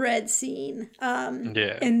got the red scene.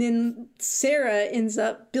 Yeah, And then Sarah ends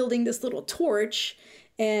up building this little torch,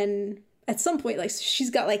 and at some point, like she's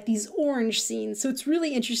got like these orange scenes. So it's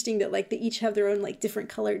really interesting that like they each have their own like different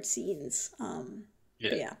colored scenes.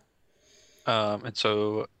 But yeah. yeah, And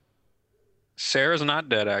so Sarah's not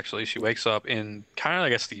dead actually. She wakes up in kind of I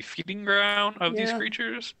guess the feeding ground of these yeah,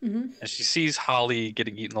 creatures, hmm, and she sees Holly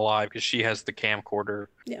getting eaten alive because she has the camcorder.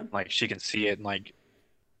 yeah, Like she can see it, and like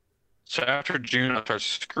so after Juno starts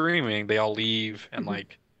screaming, they all leave, and hmm,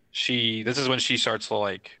 like this is when she starts to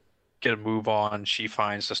like get a move on. She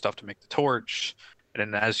finds the stuff to make the torch,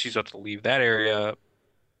 and then as she's about to leave that area,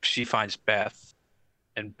 she finds Beth,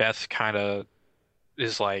 and Beth kind of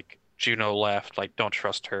is like, Juno left, like don't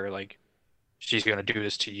trust her, like she's gonna do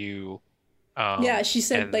this to you. yeah. She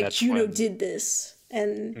said And like that's Juno when, did this,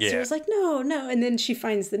 and yeah, Sarah's like, no, no, and then she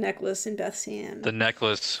finds the necklace in Beth's hand. the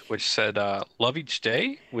necklace which said love each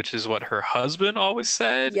day, which is what her husband always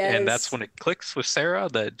said, and that's Yes. when it clicks with Sarah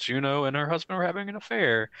that Juno and her husband were having an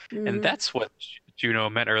affair. And Mm-hmm. that's what Juno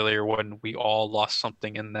meant earlier when we all lost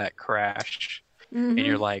something in that crash. And Mm-hmm.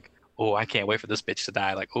 you're like, oh, I can't wait for this bitch to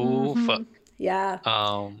die. Like, oh, Mm-hmm. fuck. Yeah.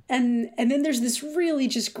 Um, And then there's this really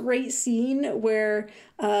just great scene where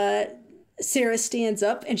Sarah stands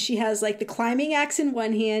up and she has like the climbing axe in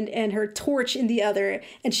one hand and her torch in the other,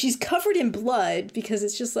 and she's covered in blood because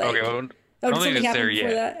it's just okay, like, well, I oh, don't did think something it's happen there before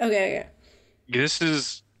yet. that? Okay, okay. This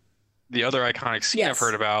is the other iconic scene I've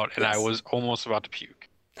heard Yes. about, and I Yes. was almost about to puke.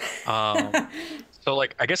 Um, so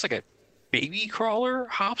like I guess like a baby crawler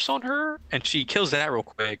hops on her and she kills that real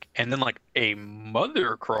quick, and then like a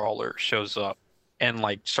mother crawler shows up and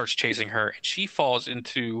like starts chasing her, and she falls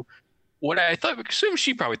into what I thought assume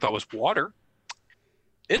she probably thought was water.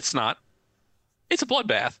 It's not. It's a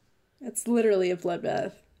bloodbath. It's literally a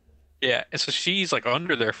bloodbath. Yeah, and so she's like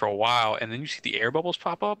under there for a while, and then you see the air bubbles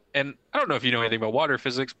pop up. And I don't know if you know anything about water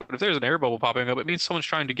physics, but if there's an air bubble popping up, it means someone's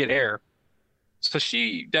trying to get air. So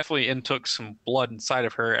she definitely intook some blood inside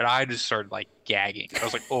of her, and I just started like gagging. I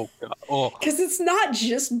was like, "Oh God, oh, Because it's not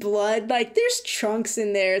just blood. Like, there's chunks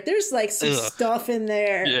in there. There's like some ugh, stuff in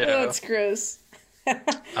there. Oh, yeah." it's gross.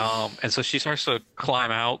 And so she starts to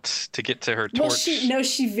climb out to get to her Well, torch,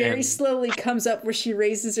 she very and slowly comes up where she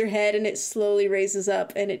raises her head and it slowly raises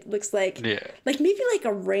up and it looks yeah, like maybe like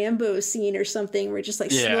a Rambo scene or something where just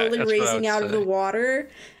like yeah, slowly that's what I raising would out of the say. water,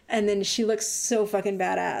 and then she looks so fucking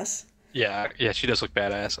badass. Yeah, yeah, she does look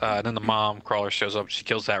badass. And then the mom crawler shows up. She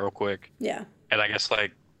kills that real quick, Yeah. and I guess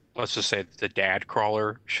like let's just say the dad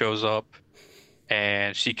crawler shows up,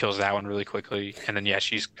 and she kills that one really quickly. And then yeah,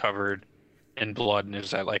 she's covered in blood, and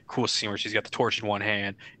there's that like cool scene where she's got the torch in one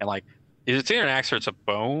hand, and like is it an axe or it's a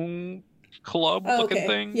bone club Oh, looking okay.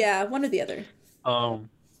 thing? Yeah, one or the other. Um,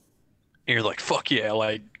 and you're like, fuck yeah,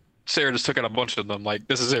 like Sarah just took out a bunch of them. Like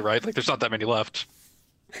this is it, right? Like there's not that many left.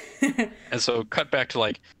 And so cut back to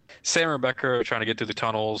like Sam and Rebecca are trying to get through the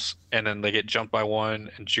tunnels, and then they get jumped by one,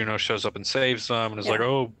 and Juno shows up and saves them, and is like, Yeah.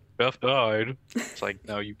 "Oh, Beth died." It's like,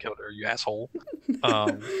 no, you killed her, you asshole.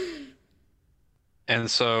 Um, and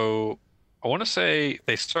so I want to say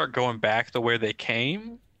they start going back the way they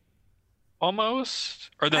came, almost,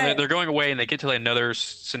 or then I they're going away, and they get to another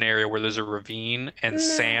scenario where there's a ravine, and no.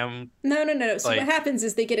 Sam, No. So what like, happens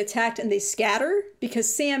is they get attacked and they scatter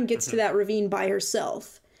because Sam gets to mhm, that ravine by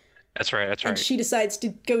herself. that's And right. she decides to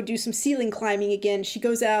go do some ceiling climbing again. She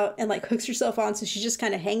goes out and like hooks herself on, so she's just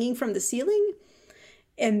kind of hanging from the ceiling.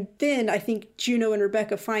 And then I think Juno and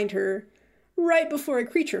Rebecca find her right before a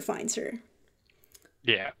creature finds her.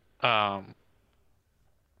 Yeah. Um,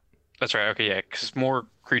 That's right. Okay, yeah, because more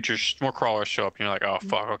creatures, more crawlers show up, and you're like, oh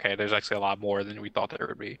fuck, okay, there's actually a lot more than we thought there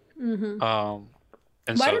would be. Mm-hmm. Um,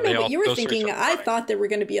 and Well, I so don't know they what all you were those three thinking. start I fighting. thought there were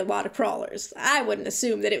going to be a lot of crawlers. I wouldn't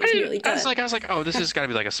assume that it was nearly done. I was like, oh, this has got to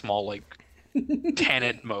be like a small, like 10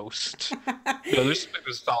 at most. No, there's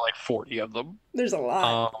not like 40 of them. There's a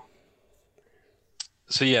lot. Um,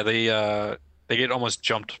 so yeah, they get almost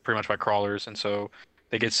jumped pretty much by crawlers, and so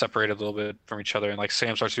they get separated a little bit from each other, and like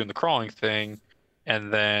Sam starts doing the crawling thing.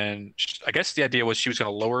 And then I guess the idea was she was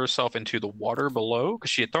going to lower herself into the water below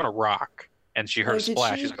because she had thrown a rock and she heard Oh, a did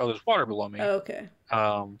splash. She's she? like, "Oh, there's water below me." Oh, okay.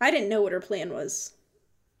 Um, I didn't know what her plan was.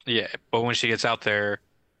 yeah, but when she gets out there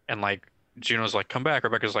and like Juno's like, "Come back,"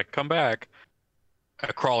 Rebecca's like, "Come back,"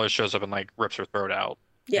 a crawler shows up and like rips her throat out,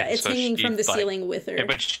 Yeah, and it's so hanging she from the like, ceiling with yeah, her.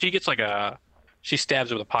 but she gets like she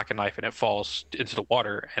stabs it with a pocket knife and it falls into the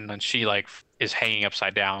water, and then she like is hanging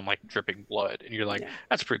upside down, like dripping blood, and you're like, Yeah.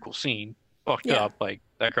 "That's a pretty cool scene." Fucked Yeah. up, like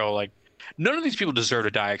that girl, like none of these people deserve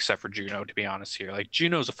to die except for Juno, to be honest here. Like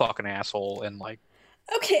Juno's a fucking asshole, and like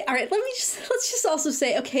Okay, all right. Let's just also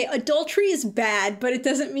say, okay, adultery is bad, but it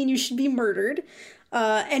doesn't mean you should be murdered.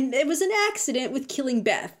 And it was an accident with killing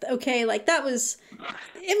Beth. Okay, like it was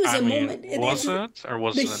I a mean, moment. was it or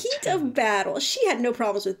was The it heat intent? of battle. She had no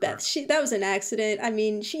problems with Beth. That was an accident. I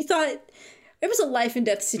mean, she thought it was a life and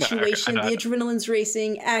death No, okay, situation. The adrenaline's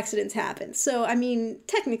racing. Accidents happen. So I mean,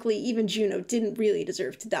 technically, even Juno didn't really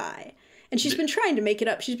deserve to die. And she's been trying to make it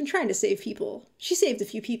up. She's been trying to save people. She saved a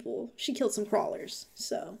few people. She killed some crawlers.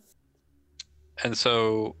 So And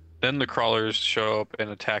so then the crawlers show up and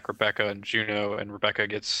attack Rebecca and Juno, and Rebecca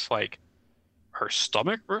gets like her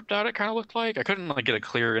stomach ripped out, it kind of looked like. I couldn't like get a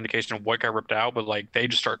clear indication of what got ripped out, but like they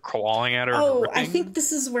just start clawing at her and oh, I think ripping.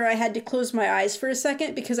 this is where I had to close my eyes for a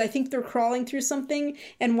second because I think they're crawling through something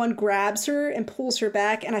and one grabs her and pulls her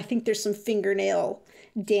back, and I think there's some fingernail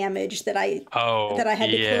damage Oh, that I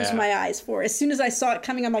had to close yeah. my eyes for. As soon as I saw it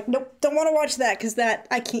coming, I'm like, nope, don't want to watch that because that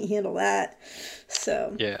I can't handle that.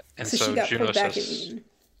 So Yeah. And so she so got Juno pulled back says, and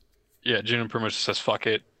yeah, Juno pretty much says fuck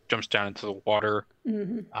it, jumps down into the water.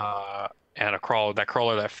 hmm And that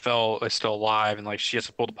crawler that fell is still alive, and like she has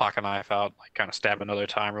to pull the pocket knife out, like kind of stab another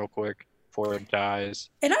time real quick. before it dies.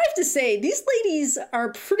 And I have to say, these ladies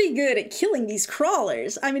are pretty good at killing these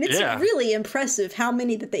crawlers. I mean, it's really impressive how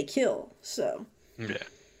many that they kill. So yeah.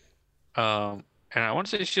 And I want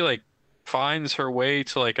to say she like finds her way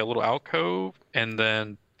to like a little alcove, and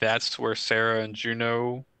then that's where Sarah and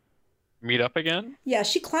Juno meet up again. Yeah,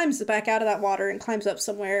 she climbs back out of that water and climbs up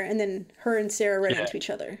somewhere, and then her and Sarah run into each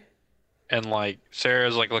other. And like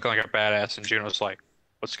Sarah's like looking like a badass, and Juno's like,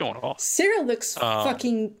 "What's going on?" Sarah looks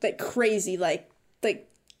fucking like crazy, like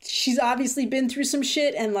she's obviously been through some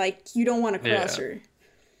shit, and like you don't want to cross her.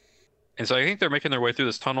 And so I think they're making their way through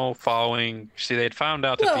this tunnel, following. See, they had found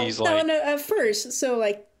out that these like no, at first, so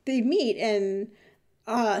like they meet and.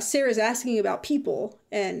 Sarah's asking about people,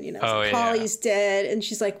 and you know, Holly's dead, and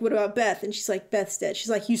she's like, "What about Beth?" And she's like, "Beth's dead." She's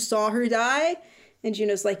like, "You saw her die?" And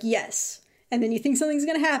Juno's like, "Yes." And then you think something's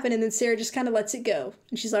gonna happen, and then Sarah just kind of lets it go,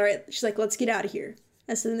 and she's all right. She's like, "Let's get out of here."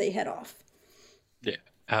 And so then they head off. Yeah,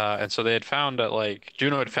 and so they had found that like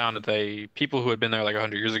Juno had found that people who had been there like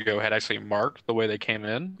 100 years ago had actually marked the way they came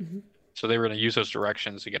in, so they were gonna use those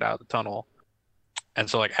directions to get out of the tunnel. And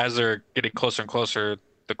so like as they're getting closer and closer,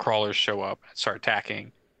 the crawlers show up and start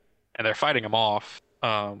attacking, and they're fighting them off.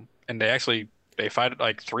 And they fight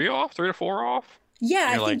like three to four off.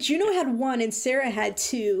 Yeah, I think Juno had one and Sarah had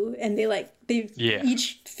two, and they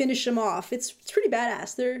each finish them off. It's pretty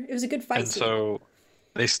badass. It was a good fight. And so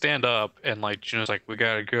they stand up, and like Juno's like, "We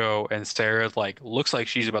gotta go," and Sarah like looks like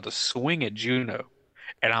she's about to swing at Juno,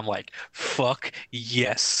 and I'm like, "Fuck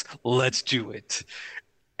yes, let's do it."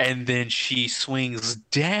 And then she swings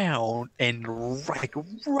down and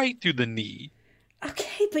right through the knee.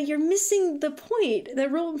 Okay, but you're missing the point. The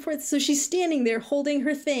real important. So she's standing there holding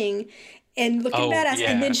her thing and looking badass,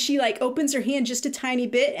 and then she like opens her hand just a tiny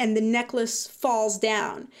bit, and the necklace falls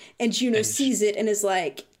down, and Juno sees it and is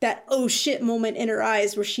like that oh shit moment in her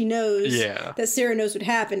eyes where she knows that Sarah knows what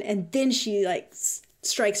happened, and then she like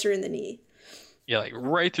strikes her in the knee. Yeah, like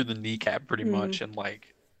right through the kneecap, pretty much, and like.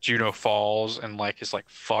 Juno falls and like is like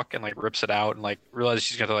fuck and like rips it out and like realizes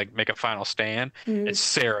she's gonna like make a final stand, and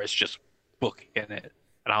Sarah's just booking it,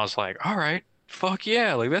 and I was like, all right, fuck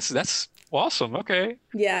yeah, like that's awesome, okay.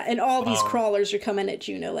 Yeah, and all these crawlers are coming at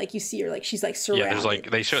Juno, like you see her like she's like surrounded. Yeah, there's like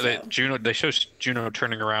they show Juno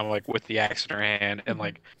turning around like with the axe in her hand, and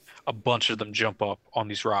like a bunch of them jump up on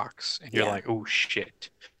these rocks, and you're like, oh shit.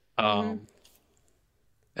 And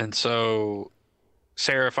so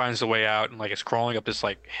Sarah finds the way out and like is crawling up this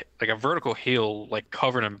like a vertical hill like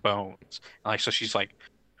covered in bones. And, like so she's like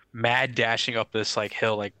mad dashing up this like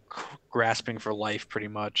hill like grasping for life pretty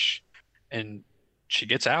much. And she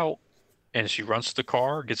gets out and she runs to the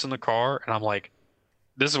car, gets in the car, and I'm like,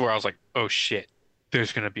 this is where I was like, oh shit,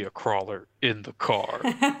 there's gonna be a crawler in the car.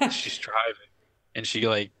 She's driving and she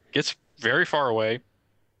like gets very far away,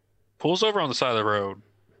 pulls over on the side of the road.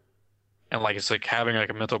 And like it's like having like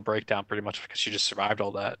a mental breakdown pretty much because she just survived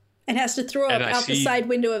all that. And has to throw up out the side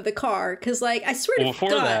window of the car because like I swear to God.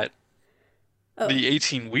 Before that, the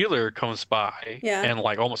 18-wheeler comes by and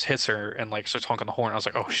like almost hits her and like starts honking the horn. I was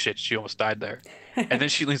like, oh shit, she almost died there. And then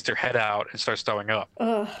she leans her head out and starts throwing up.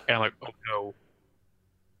 And I'm like, oh no.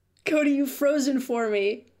 Cody, you've frozen for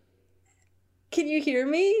me. Can you hear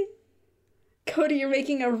me? Cody, you're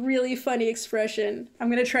making a really funny expression. I'm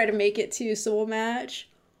gonna try to make it too, so we'll match.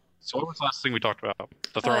 So what was the last thing we talked about?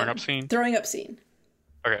 The throwing up scene? Throwing up scene.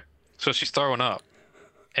 Okay. So she's throwing up.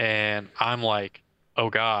 And I'm like,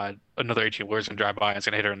 oh God, another 18-wheeler's going to drive by and it's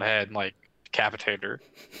going to hit her in the head and like decapitate her.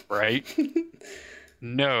 Right?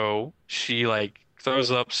 No. She like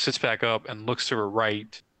throws up, sits back up, and looks to her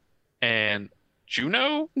right. And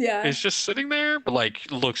Juno is just sitting there, but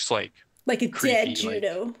like looks like a creepy, dead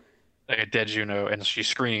Juno. Like a dead Juno. And she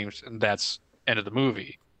screams, and that's end of the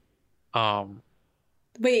movie.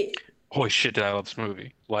 Wait. Holy shit, did I love this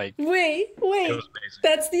movie. Like Wait. It was amazing.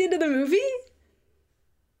 That's the end of the movie?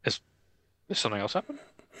 Is something else happen?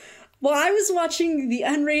 Well, I was watching the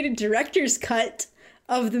unrated director's cut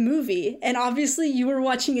of the movie, and obviously you were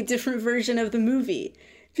watching a different version of the movie.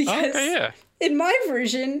 Because in my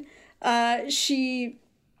version, she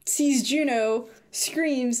sees Juno,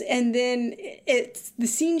 screams, and then the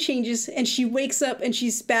scene changes and she wakes up and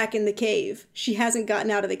she's back in the cave. She hasn't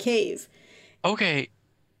gotten out of the cave. Okay.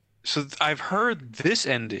 So I've heard this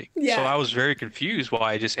ending, so I was very confused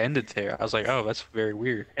why I just ended there. I was like, "Oh, that's very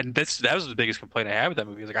weird." And that was the biggest complaint I had with that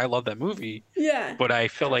movie. Like, I love that movie, but I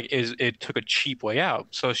felt like it took a cheap way out.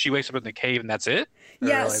 So she wakes up in the cave, and that's it.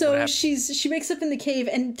 Yeah. Like, so she wakes up in the cave,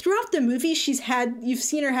 and throughout the movie, you've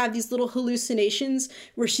seen her have these little hallucinations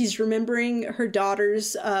where she's remembering her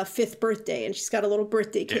daughter's 5th birthday, and she's got a little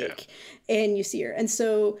birthday cake, and you see her. And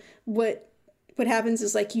so what what happens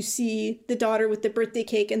is like you see the daughter with the birthday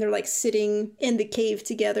cake and they're like sitting in the cave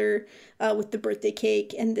together with the birthday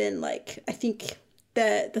cake, and then like I think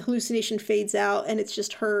that the hallucination fades out and it's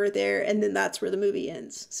just her there, and then that's where the movie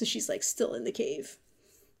ends. So she's like still in the cave.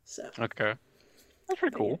 So Okay, that's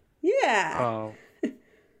pretty cool. yeah.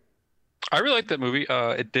 I really liked that movie.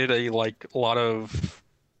 It did a lot of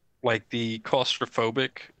like the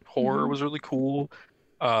claustrophobic horror Hmm. was really cool.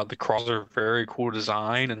 The crawls are very cool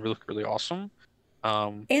design and really really awesome.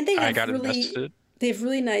 And they I have got really invested. they have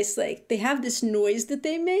really nice, like they have this noise that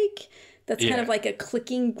they make that's kind of Yeah, like a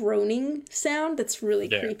clicking groaning sound that's really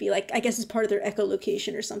yeah, creepy. Like I guess it's part of their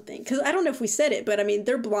echolocation or something. Because I don't know if we said it, but I mean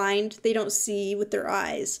they're blind, they don't see with their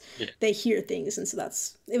eyes, yeah. they hear things, and so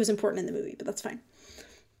that's it was important in the movie, but that's fine.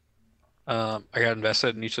 I got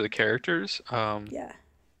invested in each of the characters. Yeah.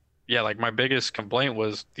 Yeah, like my biggest complaint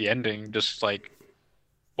was the ending, just like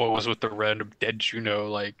what was with the random dead Juno,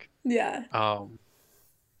 like Yeah. um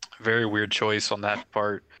very weird choice on that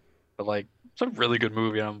part. But like it's a really good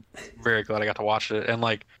movie and I'm very glad I got to watch it. And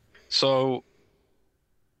like so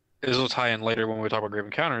this will tie in later when we talk about Grave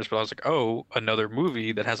Encounters, but I was like, oh, another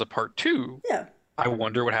movie that has a part two. Yeah. I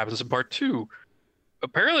wonder what happens in part two.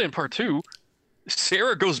 Apparently in part two,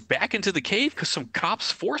 Sarah goes back into the cave because some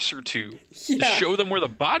cops force her to Yeah. show them where the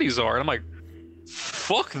bodies are. And I'm like,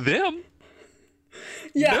 fuck them.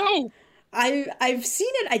 Yeah. No. I've seen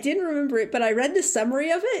it. I didn't remember it, but I read the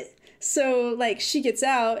summary of it. So like she gets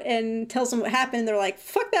out and tells them what happened. They're like,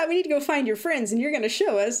 "Fuck that! We need to go find your friends, and you're gonna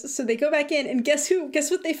show us." So they go back in, and guess who? Guess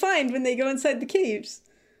what they find when they go inside the caves?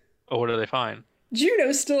 Oh, what do they find?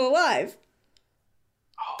 Juno's still alive.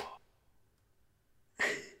 Oh,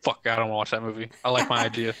 fuck, I don't want to watch that movie. I like my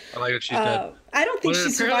idea. I like that she's dead. I don't think Well, she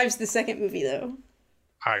apparently, survives the second movie though.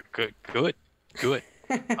 all right, good, good, good.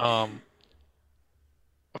 Um,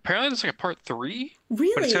 apparently there's like a part three, but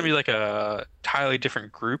it's gonna be Really? like a entirely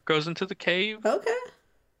different group goes into the cave. Okay.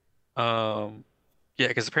 Um, yeah,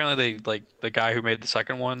 because apparently they like the guy who made the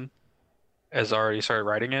second one has already started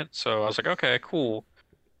writing it. So I was like, okay, cool.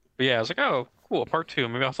 But yeah, I was like, oh, cool, part two.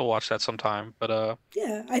 Maybe I'll have to watch that sometime. But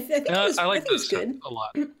Yeah, I think it was. I I like think it was this good. a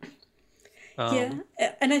lot. Yeah, Um,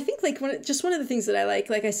 and I think like just one of the things that I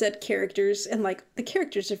like I said, characters, and like the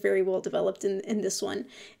characters are very well developed in this one,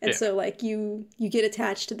 and yeah, so like you get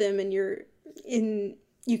attached to them, and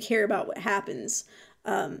you care about what happens.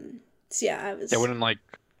 So yeah, I yeah. was When like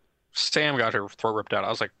Sam got her throat ripped out, I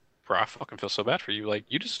was like, bro, I fucking feel so bad for you. Like,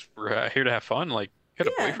 you just were here to have fun. Like, you had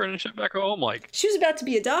a yeah. boyfriend and shit back home. Like, She was about to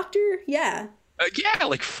be a doctor, yeah, yeah,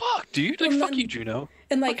 like fuck, dude. Like, and fuck you, then Juno.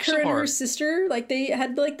 and Fuck like you her so and her hard. sister, like they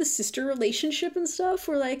had like the sister relationship and stuff.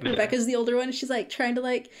 Where like Yeah, Rebecca's the older one, and she's like trying to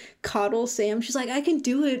like coddle Sam. She's like, I can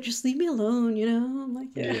do it, just leave me alone, you know. I'm like,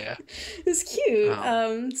 yeah. yeah. It's cute.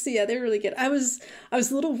 Um, So yeah, they're really good. I was a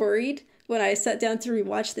little worried when I sat down to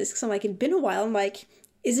rewatch this because I'm like, it'd been a while. I'm like,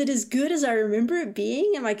 is it as good as I remember it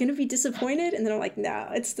being? Am I going to be disappointed? And then I'm like, no,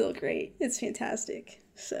 it's still great. It's fantastic.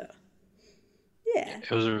 So yeah, yeah,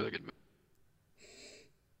 it was a really good movie.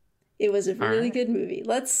 it was a All really right. good movie.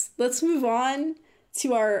 Let's move on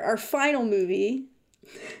to our final movie,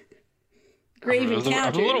 Grave I'm a little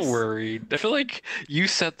Encounters. worried. I feel like you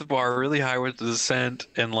set the bar really high with the Descent,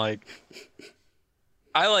 and like,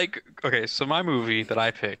 I like. Okay, so my movie that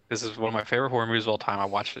I picked, this is one of my favorite horror movies of all time. I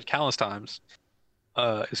watched it countless times.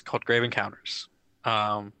 Is called Grave Encounters.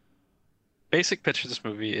 Um, basic pitch of this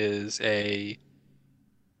movie is a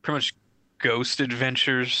pretty much Ghost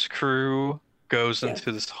Adventures crew goes Yeah,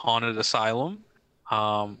 into this haunted asylum.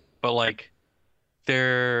 But like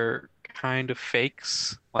they're kind of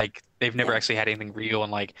fakes. Like they've never yeah. actually had anything real,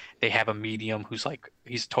 and like they have a medium who's like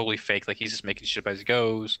he's totally fake. Like he's just making shit up as he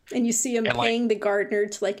goes. And you see him And like paying the gardener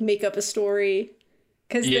to like make up a story.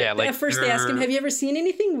 Because yeah, at like first they ask him, they're "Have you ever seen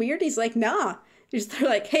anything weird?" He's like, "Nah." They're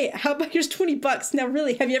like, "Hey, how about here's $20? Now,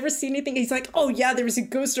 really, have you ever seen anything?" He's like, "Oh yeah, there was a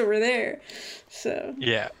ghost over there." So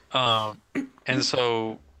yeah. And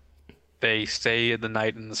so they stay the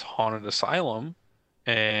night in this haunted asylum,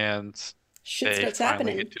 and shit they starts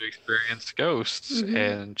finally happening. get to experience ghosts, Hmm.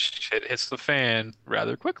 and shit hits the fan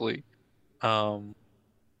rather quickly. Um,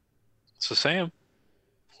 so Sam,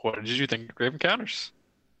 what did you think of Grave Encounters?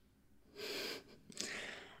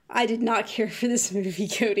 I did not care for this movie,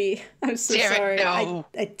 Cody. I'm so Damn it, sorry. no.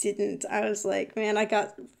 I didn't. I was like, man, I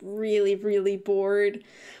got really really bored.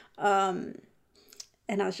 Um,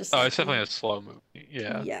 and I was just Oh, like, it's definitely a slow movie.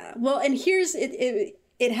 Yeah. yeah. Well, and here's it.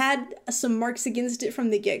 It had some marks against it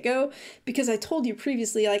from the get go because I told you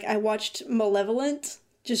previously, like I watched Malevolent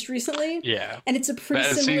just recently. Yeah. And it's a pretty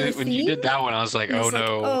But similar see, when theme. you did that one, I was like, And I oh was like,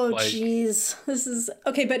 no, oh like jeez, this is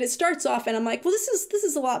okay. But it starts off, and I'm like, well, this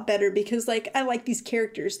is a lot better because like I like these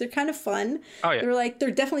characters. They're kind of fun. oh yeah,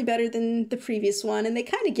 They're definitely better than the previous one, and they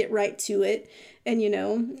kind of get right to it. And you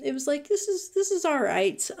know, it was like this is all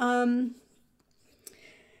right.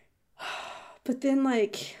 But then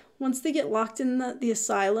like once they get locked in the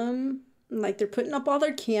asylum, and, like they're putting up all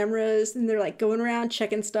their cameras and they're like going around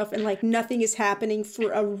checking stuff, and like nothing is happening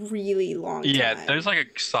for a really long time. yeah. There's like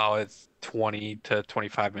a solid 20 to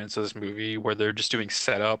 25 minutes of this movie where they're just doing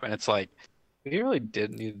setup, and it's like we really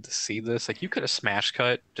did need to see this. Like you could have smash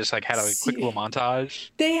cut, just like had a quick little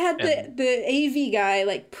montage. They had And the AV guy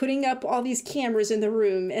like putting up all these cameras in the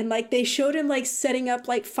room, and like they showed him like setting up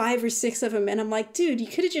like 5 or 6 of them, and I'm like, dude, you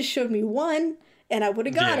could have just showed me one and I would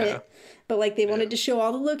have got yeah, it. But like they wanted to show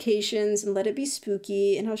all the locations and let it be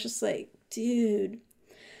spooky, and I was just like, dude.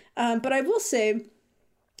 But I will say,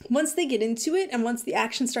 once they get into it and once the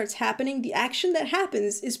action starts happening, the action that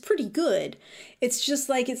happens is pretty good. It's just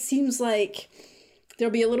like it seems like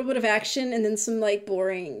there'll be a little bit of action and then some like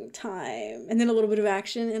boring time and then a little bit of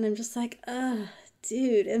action, and I'm just like,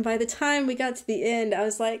 dude. And by the time we got to the end, I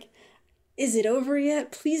was like, is it over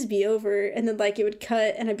yet? Please be over. And then like it would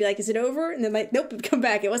cut and I'd be like, is it over? And then like, nope, it'd come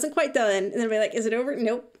back. It wasn't quite done. And then I'd be like, is it over?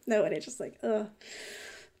 Nope. No. And it's just like,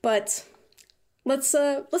 But let's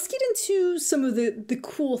get into some of the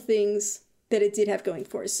cool things that it did have going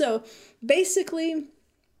for it. So basically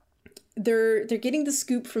they're getting the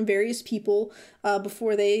scoop from various people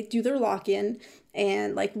before they do their lock-in,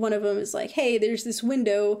 and like one of them is like, hey, there's this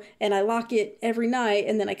window and I lock it every night,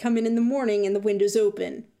 and then I come in the morning and the window's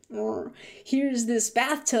open. Or here's this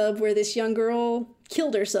bathtub where this young girl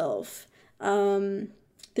killed herself.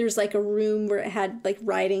 There's like a room where it had like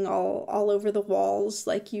writing all over the walls,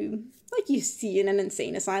 like you see in an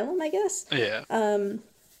insane asylum, I guess. yeah.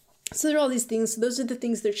 So there are all these things. So those are the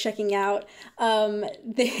things they're checking out.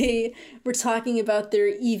 They were talking about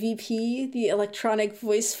their EVP, the electronic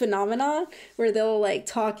voice phenomena, where they'll like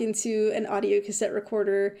talk into an audio cassette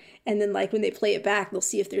recorder, and then like when they play it back, they'll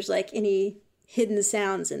see if there's like any hidden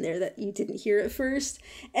sounds in there that you didn't hear at first.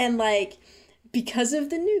 And like because of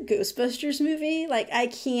the new Ghostbusters movie, like I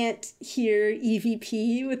can't hear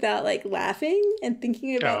EVP without like laughing and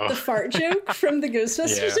thinking about the fart joke from the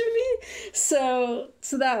Ghostbusters movie. So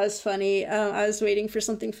that was funny. I was waiting for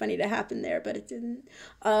something funny to happen there, but it didn't.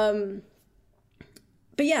 But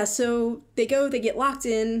yeah, so they get locked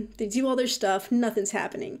in, they do all their stuff, nothing's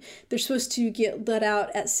happening. They're supposed to get let out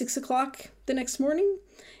at 6 o'clock the next morning.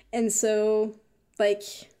 And so like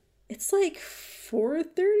it's like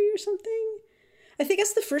 4:30 or something. I think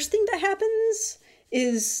that's the first thing that happens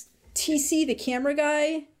is TC, the camera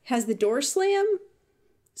guy, has the door slam.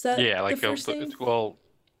 Is that like the first thing? well,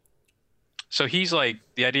 so he's like,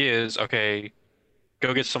 the idea is, okay,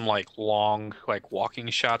 go get some like long like walking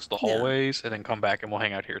shots of the hallways, and then come back and we'll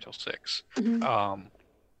hang out here till 6. Mm-hmm.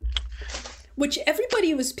 Which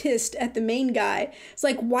everybody was pissed at the main guy. It's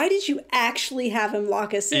like, why did you actually have him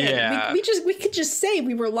lock us in? Yeah. We could just say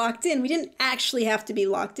we were locked in. We didn't actually have to be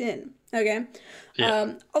locked in. Okay.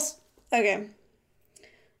 Yeah.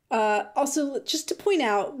 Also, just to point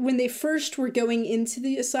out, when they first were going into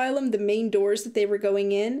the asylum, the main doors that they were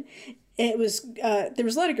going in, it was there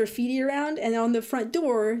was a lot of graffiti around, and on the front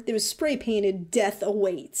door there was spray painted "Death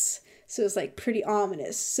Awaits." So it was like pretty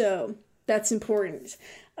ominous. So that's important.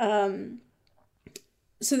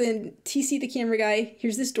 So then TC, the camera guy,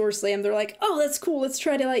 hears this door slam. They're like, oh, that's cool. Let's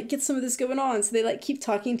try to like get some of this going on. So they like keep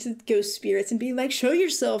talking to ghost spirits and being like, show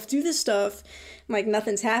yourself, do this stuff. And, like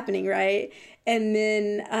nothing's happening, right? And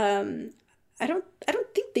then I don't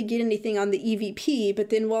think they get anything on the EVP.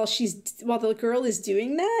 But then while the girl is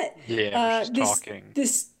doing that, she's talking.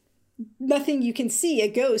 This nothing you can see, a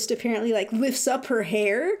ghost apparently like lifts up her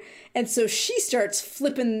hair, and so she starts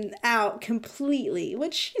flipping out completely,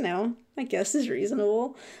 which, you know, I guess is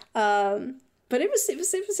reasonable. But it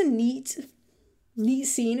was a neat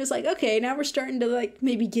scene. It was like, okay, now we're starting to like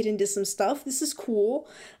maybe get into some stuff. This is cool.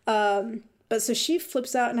 But so she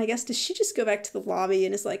flips out, and I guess does she just go back to the lobby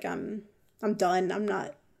and is like, I'm done. I'm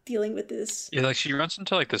not dealing with this. Yeah, like she runs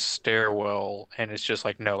into like the stairwell, and it's just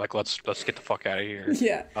like, no, like let's get the fuck out of here.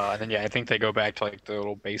 Yeah. And then I think they go back to like the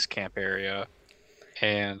little base camp area,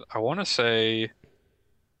 and I want to say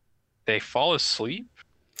they fall asleep.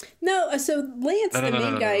 No, so Lance, the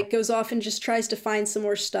main guy, goes off and just tries to find some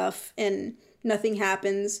more stuff, and nothing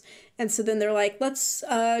happens. And so then they're like, let's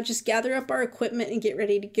just gather up our equipment and get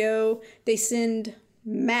ready to go. They send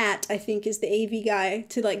Matt, I think is the AV guy,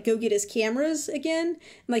 to like go get his cameras again.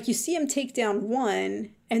 And like you see him take down one,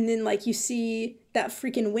 and then like you see that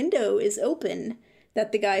freaking window is open.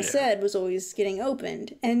 that the guy said was always getting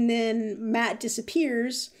opened. And then Matt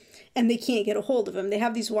disappears and they can't get a hold of him. They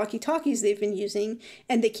have these walkie-talkies they've been using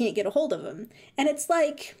and they can't get a hold of him. And it's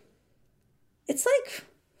like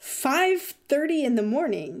 5:30 in the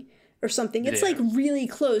morning or something. It's like really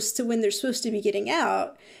close to when they're supposed to be getting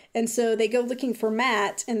out. And so they go looking for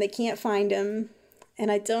Matt and they can't find him.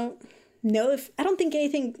 And I don't think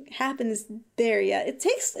anything happens there yet. It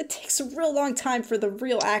takes a real long time for the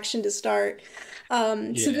real action to start.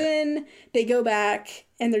 So then they go back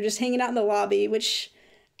and they're just hanging out in the lobby, which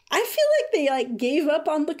I feel like they like gave up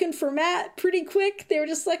on looking for Matt pretty quick. They were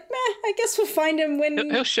just like, meh, I guess we'll find him when the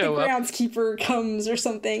groundskeeper comes or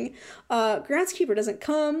something. Groundskeeper doesn't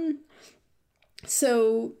come.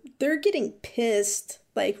 So they're getting pissed,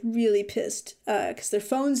 like really pissed, because their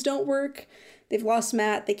phones don't work. They've lost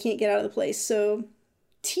Matt. They can't get out of the place. So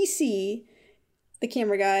TC, the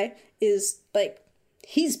camera guy, is like,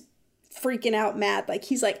 he's freaking out Matt. Like,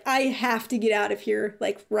 he's like, I have to get out of here,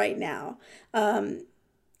 like, right now.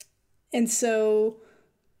 And so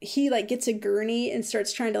he, like, gets a gurney and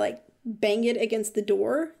starts trying to, like, bang it against the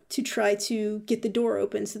door to try to get the door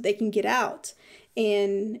open so they can get out.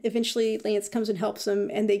 And eventually Lance comes and helps them,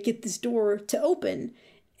 and they get this door to open.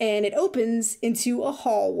 And it opens into a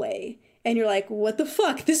hallway. And you're like, what the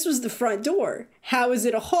fuck? This was the front door. How is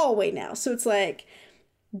it a hallway now? So it's like,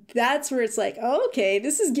 that's where it's like, oh, okay,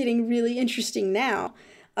 this is getting really interesting now.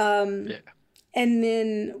 And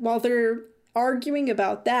then while they're arguing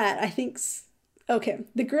about that, I think, okay,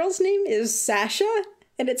 the girl's name is Sasha,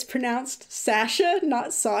 and it's pronounced Sasha,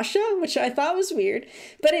 not Sasha, which I thought was weird.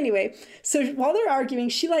 But anyway, so while they're arguing,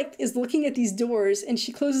 she like is looking at these doors, and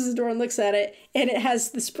she closes the door and looks at it, and it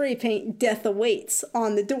has the spray paint "Death Awaits"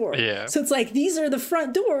 on the door. Yeah. So it's like, these are the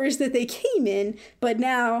front doors that they came in, but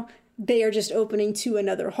now they are just opening to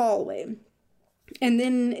another hallway. And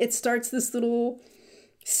then it starts this little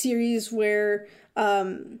series where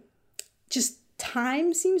just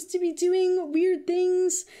time seems to be doing weird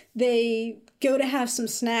things. They go to have some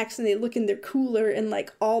snacks and they look in their cooler and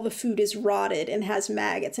like all the food is rotted and has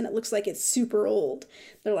maggots and it looks like it's super old.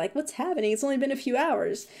 They're like, what's happening? It's only been a few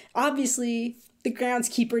hours. Obviously, the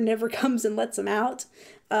groundskeeper never comes and lets them out.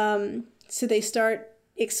 So they start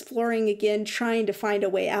exploring again, trying to find a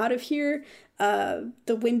way out of here. The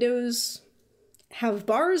windows have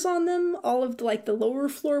bars on them. All of the lower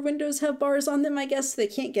floor windows have bars on them, I guess. So they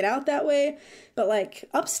can't get out that way. But like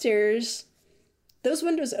upstairs, those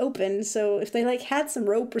windows open. So if they like had some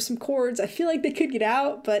rope or some cords, I feel like they could get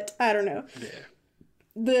out, but I don't know.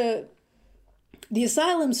 Yeah. The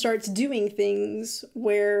asylum starts doing things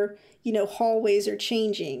where, you know, hallways are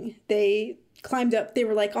changing. They climbed up, they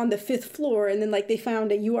were like on the 5th floor, and then like they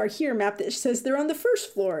found a "You Are Here" map that says they're on the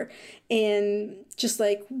 1st floor, and just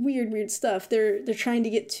like weird stuff. They're trying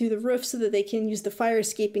to get to the roof so that they can use the fire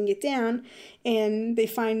escape and get down, and they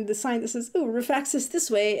find the sign that says, oh, roof access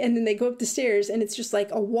this way, and then they go up the stairs and it's just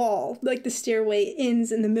like a wall, like the stairway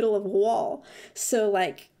ends in the middle of a wall. So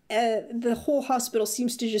like the whole hospital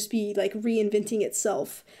seems to just be like reinventing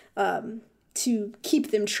itself to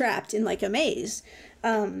keep them trapped in like a maze.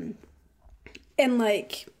 And,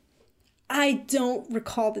 like, I don't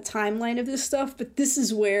recall the timeline of this stuff, but this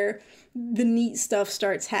is where the neat stuff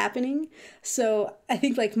starts happening. So I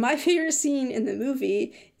think, like, my favorite scene in the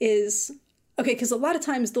movie is, okay, because a lot of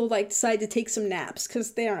times they'll, like, decide to take some naps,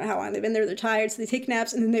 because they don't know how long they've been there, they're tired, so they take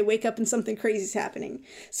naps, and then they wake up and something crazy's happening.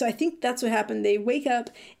 So I think that's what happened. They wake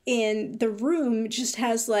up, and the room just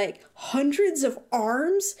has, like, hundreds of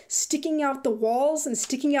arms sticking out the walls and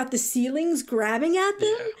sticking out the ceilings, grabbing at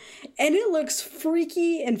them, and it looks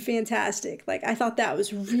freaky and fantastic. Like, I thought that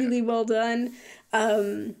was really well done.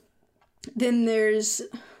 Then there's,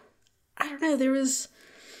 I don't know, there was...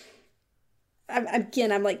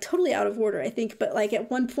 Again, I'm like totally out of order, I think, but like at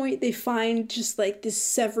one point they find just like this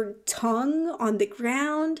severed tongue on the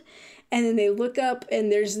ground, and then they look up and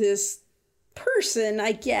there's this person,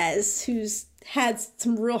 I guess, who's had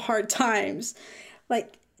some real hard times,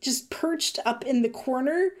 like just perched up in the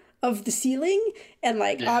corner of the ceiling and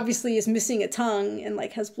like obviously is missing a tongue and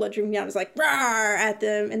like has blood dripping down. It's like rawr at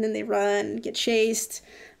them, and then they run, get chased.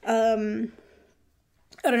 I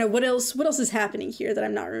don't know what else is happening here that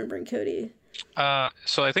I'm not remembering, Cody.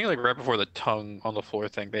 So I think like right before the tongue on the floor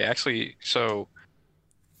thing, they actually, so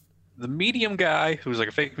the medium guy who's like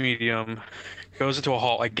a fake medium goes into a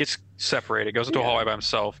hall, like gets separated, goes into a hallway by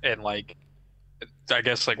himself, and like I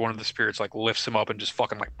guess like one of the spirits like lifts him up and just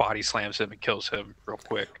fucking like body slams him and kills him real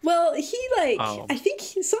quick. Well, he like Um, I think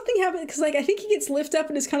something happened because like I think he gets lifted up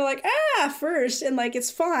and is kind of like first and like it's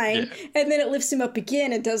fine, yeah, and then it lifts him up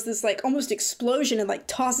again and does this like almost explosion and like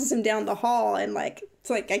tosses him down the hall and like it's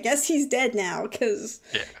like I guess he's dead now because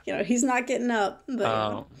yeah. he's not getting up. But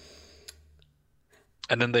Um,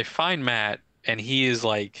 and then they find Matt, and he is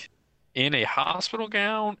like in a hospital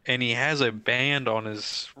gown, and he has a band on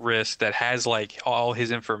his wrist that has like all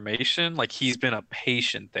his information. Like he's been a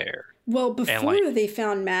patient there, well, and like before they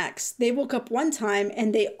found Max, they woke up one time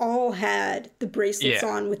and they all had the bracelets yeah,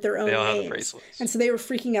 on with their own they all have the names, bracelets. and so they were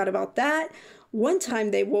freaking out about that. One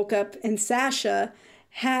time they woke up and Sasha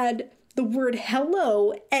had the word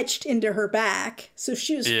hello etched into her back. So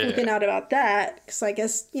she was Yeah, flipping out about that. Because I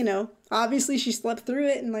guess, obviously she slept through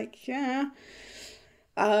it and like, yeah.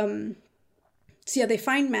 So yeah, they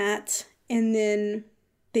find Matt and then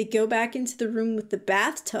they go back into the room with the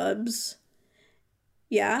bathtubs.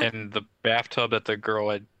 Yeah. and the bathtub that the girl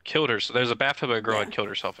had killed her. So there's a bathtub that a girl Yeah. had killed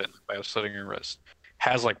herself in by slitting her wrist.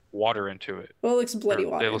 Has like water into it. Well, it looks bloody Or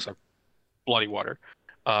it water. looks like bloody water.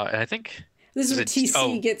 And I think This is is where it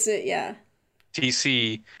TC gets it. Yeah.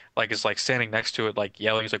 TC like is like standing next to it, like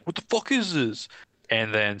yelling. He's like, "What the fuck is this?"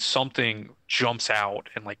 And then something jumps out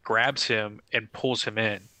and like grabs him and pulls him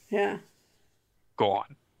in. Yeah.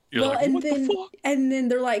 Gone. You're Well, like, and "What the then fuck?"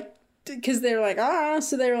 they're like, because they're like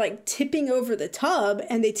so they're like tipping over the tub,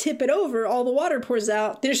 and they tip it over, all the water pours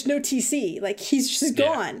out. There's no TC, like he's just Yeah.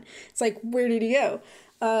 gone. It's like where did he go?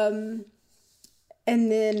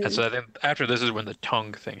 And then And so then after this is when the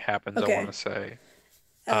tongue thing happens. I okay, want to say.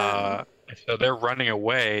 um, So they're running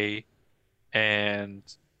away, and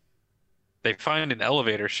they find an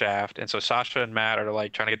elevator shaft, and so Sasha and Matt are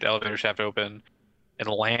like trying to get the elevator shaft open, and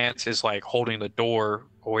Lance is like holding the door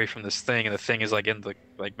away from this thing, and the thing is like in the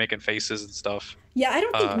like making faces and stuff. yeah, I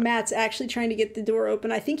don't think Uh, Matt's actually trying to get the door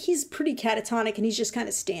open. I think he's pretty catatonic, and he's just kind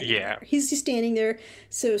of standing yeah, there. He's just standing there.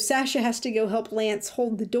 So Sasha has to go help Lance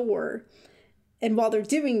hold the door, and while they're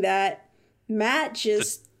doing that, Matt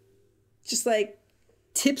just like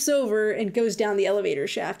tips over and goes down the elevator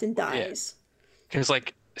shaft and dies. because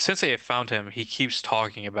like since they have found him, he keeps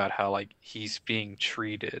talking about how like he's being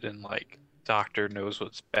treated and like doctor knows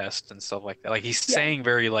what's best and stuff like that. Like he's Yeah. saying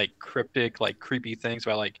very like cryptic, like creepy things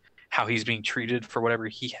about like how he's being treated for whatever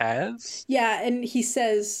he has. Yeah, and he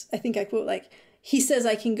says, I think I quote, like, he says,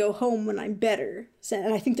 I can go home when I'm better.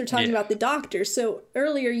 And I think they're talking Yeah. about the doctor. So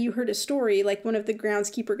earlier you heard a story, like one of the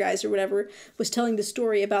groundskeeper guys or whatever was telling the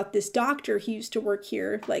story about this doctor who used to work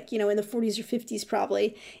here, like, in the 40s or 50s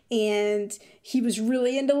probably. And he was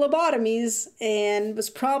really into lobotomies and was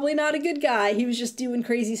probably not a good guy. He was just doing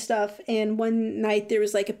crazy stuff. And one night there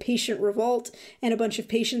was like a patient revolt and a bunch of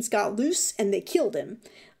patients got loose and they killed him.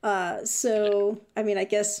 So, I mean, I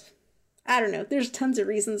guess, I don't know. There's tons of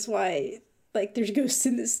reasons why, like, there's ghosts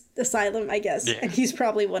in this asylum, I guess. Yeah. And he's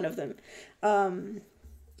probably one of them.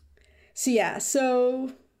 So, yeah.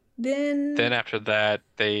 So, then... Then after that,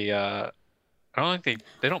 they I don't think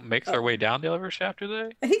they don't make their way down the elevator shaft, do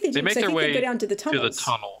they? I think they do, They make 'cause I their think they way go down to the to the tunnels.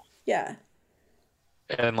 tunnel, Yeah.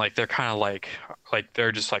 and like they're kind of like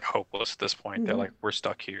they're just like hopeless at this point. They're Mhm. like, we're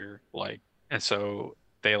stuck here, like, and so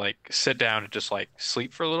they like sit down and just like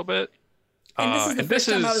sleep for a little bit. And this is the And first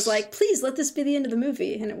this time I is was like, please let this be the end of the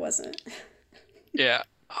movie. And it wasn't. yeah,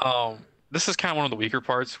 this is kind of one of the weaker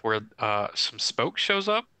parts where some smoke shows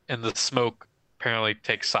up, and the smoke apparently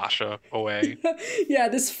takes Sasha away. Yeah,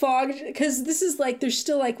 this fog, because this is like, there's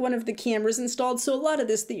still like one of the cameras installed. So a lot of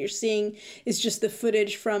this that you're seeing is just the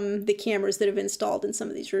footage from the cameras that have been installed in some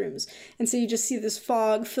of these rooms. And so you just see this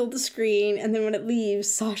fog fill the screen. And then when it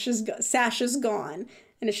leaves, Sasha's gone.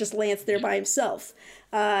 And it's just Lance there by himself.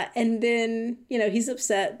 And then, he's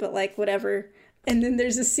upset, but like, whatever. And then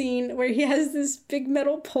there's a scene where he has this big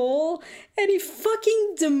metal pole and he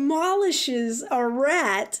fucking demolishes a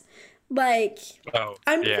rat. Like, Oh,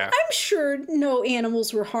 I'm yeah. sure no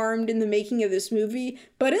animals were harmed in the making of this movie,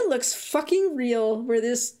 but it looks fucking real where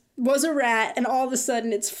this was a rat and all of a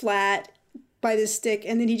sudden it's flat by this stick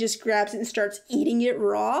and then he just grabs it and starts eating it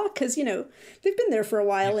raw because, they've been there for a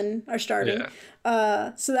while and are starving.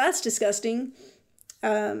 Yeah. So that's disgusting.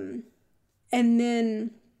 And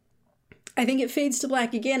then I think it fades to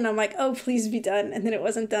black again, and I'm like, oh, please be done. And then it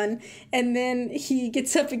wasn't done. And then he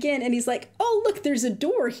gets up again, and he's like, oh, look, there's a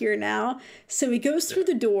door here now. So he goes through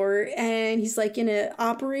the door, and he's like in an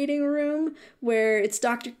operating room where it's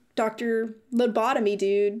Dr. Lobotomy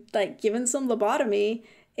dude, like giving some lobotomy.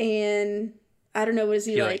 And I don't know, what is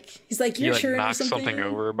he like? He's like, He you're like sure or knocks something? something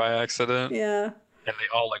over by accident. Yeah. and they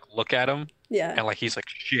all like look at him, Yeah. and like he's like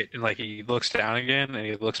shit, and like he looks down again, and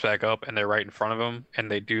he looks back up, and they're right in front of him, and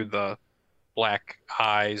they do the black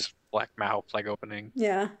eyes, black mouth like opening.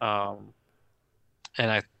 Yeah. Um,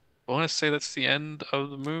 and I want to say that's the end of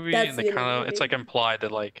the movie, That's and they the end of the kind of it's movie. like implied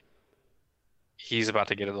that like he's about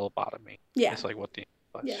to get a lobotomy. Yeah. It's like what the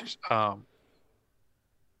Yeah.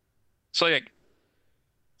 so like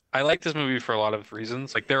I like this movie for a lot of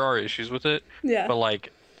reasons. Like there are issues with it, Yeah. but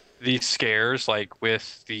like these scares, like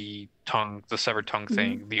with the tongue, the severed tongue Hmm.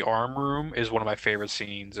 thing, the arm room is one of my favorite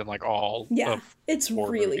scenes in like all Yeah. of It's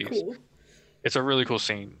horror really movies. cool. It's a really cool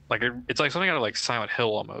scene. Like it's like something out of like Silent Hill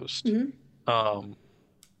almost. Hmm. Um,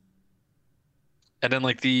 and then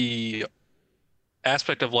like the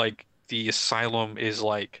aspect of like the asylum is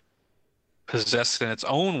like possessed in its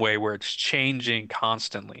own way where it's changing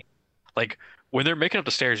constantly. Like when they're making up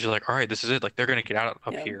the stairs, you're like, all right, this is it. Like they're gonna get out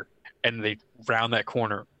up Yeah. here, and they round that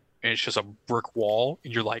corner, and it's just a brick wall,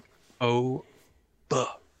 and you're like, oh, buh.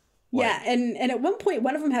 Yeah, Like, and at one point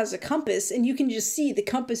one of them has a compass and you can just see the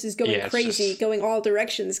compass is going yeah, it's crazy, just going all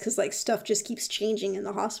directions because like stuff just keeps changing in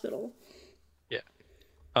the hospital. yeah.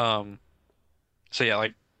 Um, so yeah,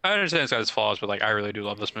 like I understand it's got its flaws, but like I really do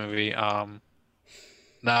love this movie. Now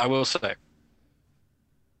I will say,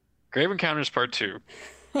 Grave Encounters Part Two.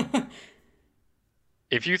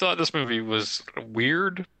 If you thought this movie was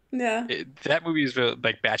weird, Yeah. that movie is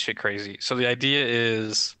like batshit crazy. So the idea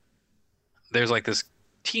is there's like this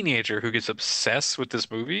teenager who gets obsessed with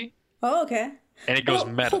this movie, Oh, okay. and it goes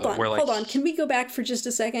Well, hold meta, on, where like hold on. Can we go back for just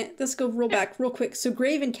a second? Let's go roll yeah, back real quick. So,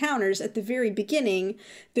 Grave Encounters, at the very beginning,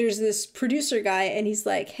 there's this producer guy, and he's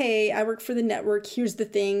like, hey, I work for the network. Here's the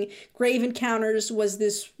thing. Grave Encounters was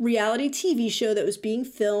this reality TV show that was being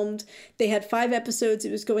filmed. They had 5 episodes.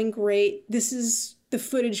 It was going great. This is the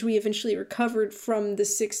footage we eventually recovered from the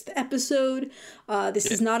 6th episode. This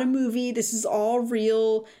yeah, is not a movie. This is all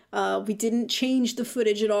real. We didn't change the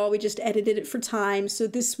footage at all. We just edited it for time. So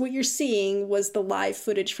this, what you're seeing, was the live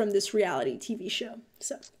footage from this reality TV show.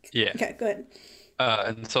 So, yeah. okay, go ahead.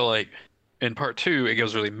 And so like in part two, it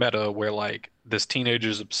goes really meta, where like this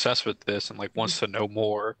teenager's obsessed with this and like wants to know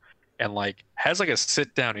more, and like has like a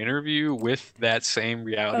sit down interview with that same Oh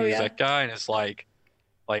reality yeah. exec guy, and it's like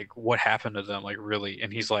what happened to them, like really,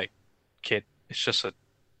 and he's like, kid, it's just a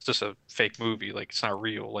fake movie, like it's not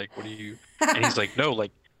real, like what do you, and he's like, no,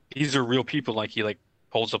 like these are real people, like he like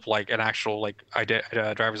holds up like an actual like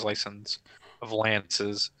driver's license of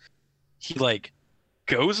Lance's. He like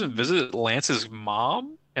goes and visits Lance's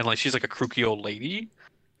mom, and like she's like a croaky old lady,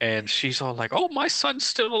 and she's all like, "Oh, my son's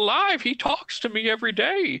still alive. He talks to me every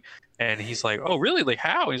day." And he's like, "Oh, really? Like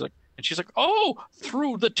how?" And he's like, and she's like, "Oh,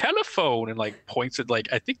 through the telephone," and like points at like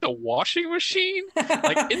I think the washing machine.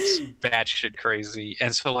 Like it's batshit crazy.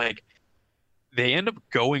 And so like they end up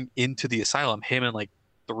going into the asylum, him and like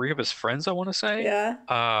three of his friends, I want to say. Yeah.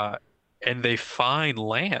 Uh, and they find Oh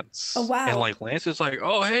Lance, and wow. like Lance is like,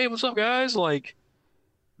 "Oh, hey, what's up, guys?" Like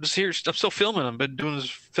just here, I'm still filming. I've been doing this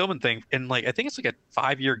filming thing, and like I think it's like a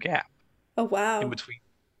 5 year gap Oh in wow. between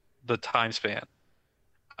the time span.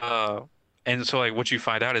 Uh, and so like what you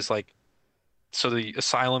find out is like so the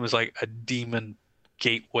asylum is like a demon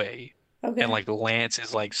gateway, and Okay. like Lance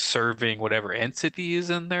is like serving whatever entity is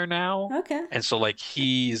in there now. Okay. And so like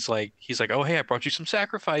he's like, oh hey, I brought you some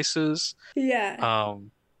sacrifices. Yeah.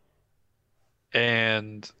 Um,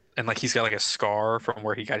 and like he's got like a scar from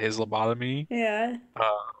where he got his lobotomy. Yeah. Uh,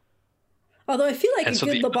 Although I feel like and a so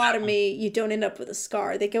good the that one, lobotomy, you don't end up with a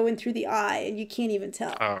scar. They go in through the eye and you can't even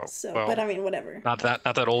tell. oh So, but well. I mean, whatever. Not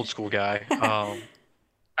that old school guy.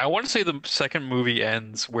 I want to say the second movie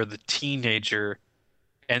ends where the teenager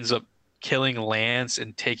ends up killing Lance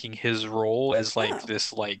and taking his role as like Oh,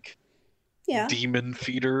 this like yeah. demon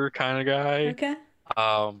feeder kind of guy. Okay.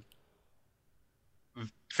 Um,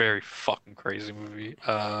 very fucking crazy movie.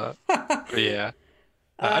 But yeah.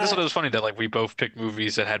 I just uh, thought it was funny that like we both picked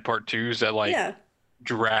movies that had part twos that like yeah.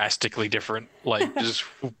 drastically different. Like just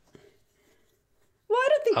Well, I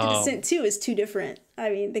don't think The um Descent 2 is too different. I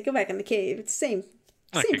mean, they go back in the cave. It's the same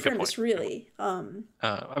okay, good point. premise, really.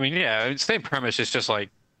 I mean, yeah, it's the same premise. It's just like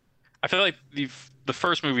I feel like the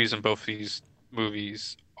first movies in both these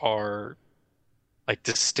movies are like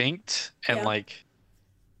distinct, and Yeah. like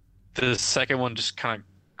the second one just kind of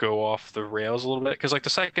go off the rails a little bit because like the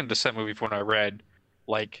second Descent movie, from what I read,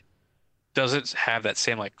 like doesn't have that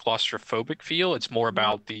same like claustrophobic feel. It's more Mhm.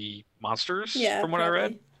 about the monsters, Yeah, from what I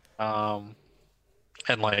read. probably. Um,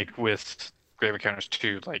 and like with Grave Encounters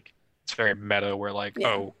 2, like it's very meta, where like, Yeah.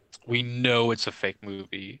 oh, we know it's a fake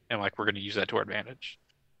movie, and like we're gonna use that to our advantage.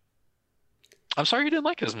 I'm sorry you didn't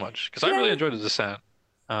like it as much because I really Yeah. enjoyed The Descent.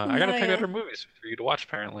 I No, gotta pick yeah. other movies for you to watch,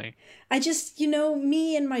 apparently. I just,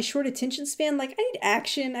 me and my short attention span, like, I need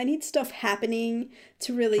action. I need stuff happening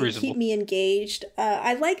to really keep Reasonable. me engaged.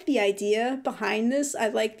 I like the idea behind this. I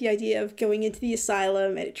like the idea of going into the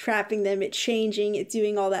asylum and it trapping them, it changing, it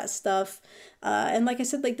doing all that stuff. And like I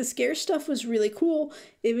said, like, the scare stuff was really cool.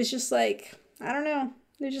 It was just like, I don't know.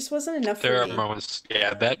 There just wasn't enough for There are me. moments,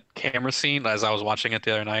 yeah, that camera scene, as I was watching it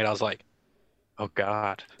the other night, I was like, oh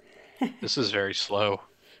God, this is very slow.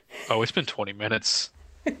 Oh, it's been 20 minutes.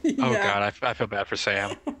 Oh Yeah. God, I feel bad for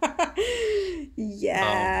Sam. Um,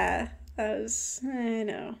 Yeah. I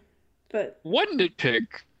know. But, one nitpick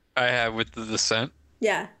I have with The Descent,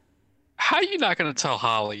 yeah. how are you not gonna tell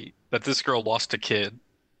Holly that this girl lost a kid,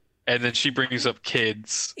 and then she brings up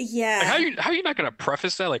kids? Like, Yeah. how you not gonna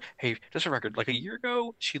preface that? Like, hey, just a record, like a year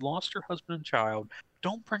ago, she lost her husband and child.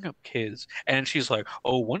 Don't bring up kids. And she's like,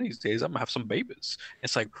 oh, one of these days I'm gonna have some babies.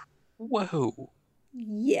 It's like, whoa,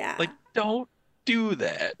 Yeah. like don't do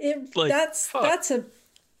that. It Like, that's fuck,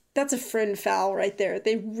 that's a friend foul right there.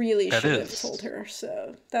 They really that should have told is. her.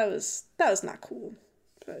 So that was not cool.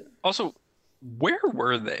 But Also, where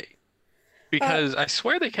were they? uh Because I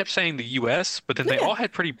swear they kept saying the US, but then no, they yeah. all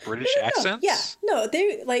had pretty No, British no, no. Yeah. accents. No,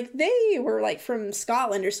 they were like from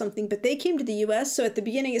Scotland or something, but they came to the US. So at the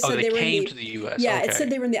beginning it Oh, said they they were in came the to the US. yeah, it said Okay.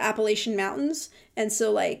 they were in the Appalachian Mountains, and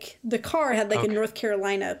so like the car had like a Okay. North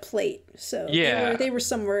Carolina plate. So they Yeah. were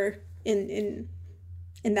somewhere in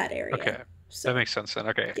that area. Okay. That So makes sense then.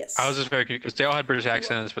 Okay. I was yes. just very confused because they all had British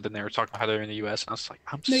accents, but then they were talking about how they're in the US, and I was like,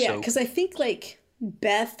 I'm No, yeah, so because I think like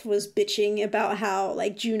Beth was bitching about how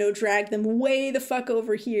like Juno dragged them way the fuck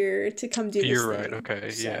over here to come do this You're right. thing.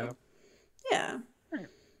 Okay. Yeah. So yeah, Right.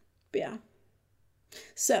 but yeah.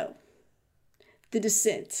 So The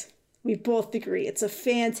Descent. We both agree it's a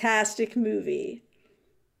fantastic movie.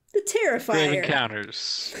 The Grave Terrifier.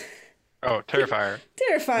 Encounters. Oh, Terrifier.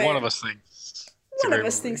 One of Terrifier. us thinks it's a One of great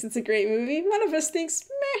us movie. thinks it's a great movie. One of us thinks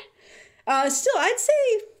meh. Still,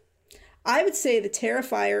 I would say The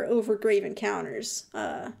Terrifier over Grave Encounters.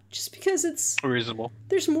 Just because Reasonable.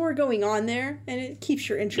 there's more going on there and it keeps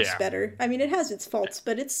your interest Yeah. better. I mean, it has its faults,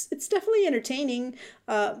 but it's definitely entertaining.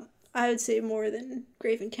 I would say more than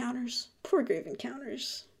Grave Encounters. Poor Grave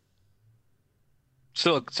Encounters.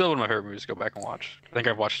 Still one of my favorite movies to go back and watch. I think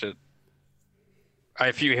I've watched it.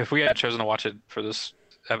 If we had chosen to watch it for this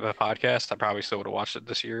podcast, I probably still would have watched it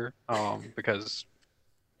this year. Because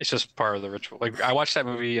it's just part of the ritual. Like I watched that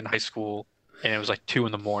movie in high school, and it was like 2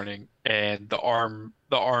 in the morning, and the arm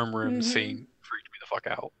room Hmm. scene freaked me the fuck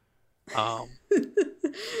out. Um,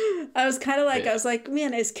 I was kind of like, I yeah, was like,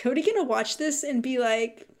 man, is Cody gonna watch this and be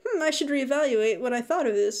like, I should reevaluate what I thought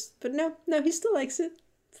of this? But no, no, he still likes it.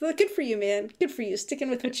 So good for you, man. Good for you. Sticking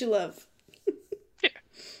with what you love. yeah.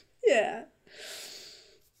 Yeah.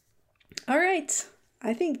 All right.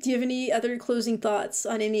 I think, do you have any other closing thoughts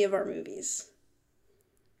on any of our movies?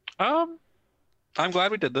 Um, I'm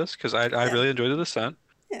glad we did this because I Yeah. really enjoyed The Descent.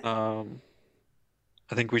 Yeah. Um,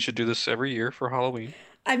 I think we should do this every year for Halloween.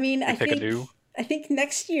 I mean, We pick a new. I think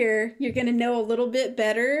next year you're gonna know a little bit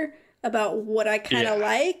better about what I kind of Yeah,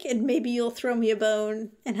 like, and maybe you'll throw me a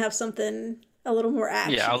bone and have something a little more yeah.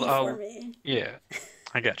 actiony for me. Yeah.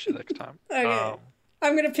 I got you next time. Okay,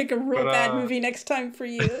 I'm gonna pick a real But bad movie next time for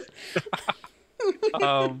you.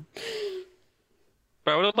 um,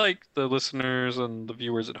 but I would like the listeners and the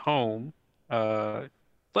viewers at home, let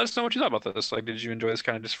us know what you thought about this. Like, did you enjoy this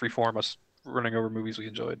kind of just free form us running over movies we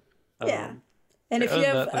enjoyed? Yeah, Um, and yeah, if other you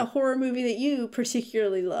than have that, a like, horror movie that you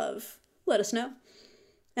particularly love, let us know,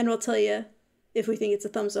 and we'll tell you if we think it's a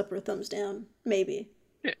thumbs up or a thumbs down. Maybe.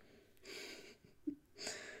 yeah,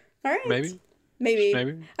 All right. maybe, just Maybe.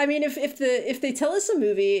 maybe. I mean, if they tell us a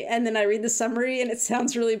movie and then I read the summary and it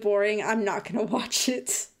sounds really boring, I'm not gonna watch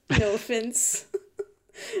it. No offense.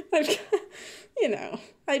 I've got,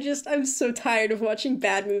 I'm so tired of watching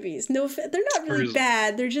bad movies. No, they're not really Reason-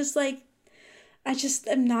 bad. They're just like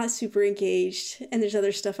I'm not super engaged, and there's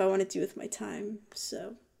other stuff I want to do with my time.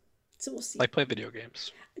 So we'll see. Like play video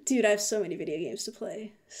games. Dude, I have so many video games to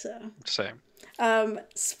play. So. Same.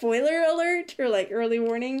 Spoiler alert or like early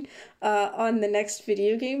warning, on the next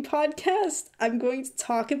video game podcast, I'm going to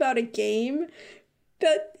talk about a game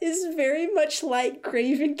that is very much like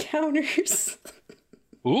Grave Encounters.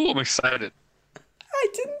 Ooh, I'm excited. I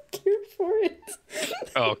didn't care for it.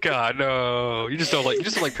 Oh God, no! You just don't like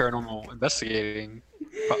paranormal investigating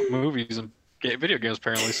movies and video games.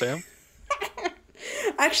 Apparently, Sam.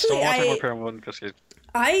 So Actually, I want to talk about paranormal investigating.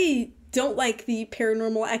 I don't like the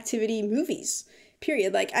Paranormal Activity movies.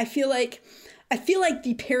 Period. Like I feel like the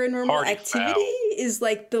Paranormal Hard Activity. foul. is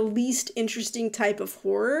like the least interesting type of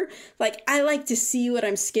horror. Like, I like to see what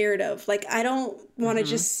I'm scared of. Like, I don't want to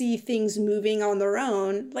just see things moving on their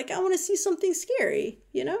own. Like, I want to see something scary,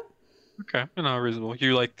 you know? Okay, no, reasonable.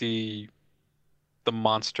 You like the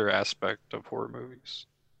monster aspect of horror movies.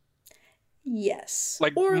 Yes.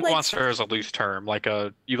 Like Or like, monster is a loose term. Like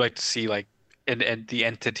you like to see like and the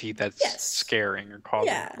entity that's yes. scaring or causing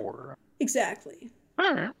Yeah. horror. Exactly.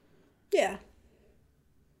 All right. Yeah.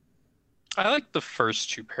 I like the first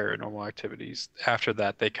two Paranormal Activities. After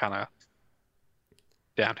that, they kind of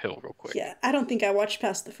downhill real quick. Yeah. I don't think I watched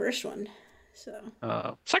past the first one. So.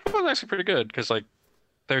 Second one's actually pretty good because like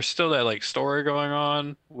there's still that like story going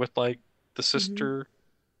on with like the sister.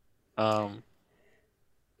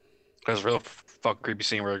 There's a real fucking creepy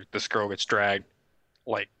scene where this girl gets dragged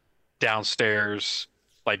like downstairs,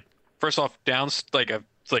 like first off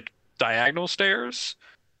like diagonal stairs,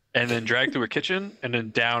 and then dragged through a kitchen and then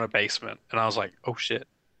down a basement. And I was like, oh shit.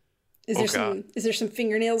 Is there some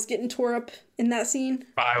fingernails getting tore up in that scene?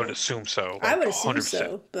 I would assume so. Like, I would assume 100%.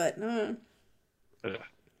 so, but But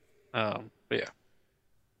yeah.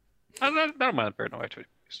 I don't mind Paranormal Activities.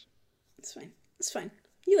 It's fine. It's fine.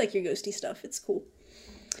 You like your ghosty stuff. It's cool.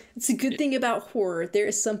 It's a good thing about horror. There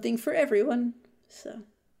is something for everyone. So.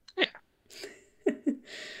 Yeah.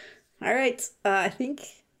 All right. I think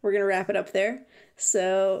we're going to wrap it up there.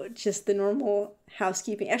 So just the normal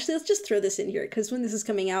housekeeping. Actually, let's just throw this in here because when this is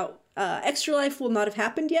coming out, Extra Life will not have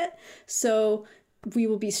happened yet. So we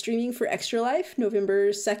will be streaming for Extra Life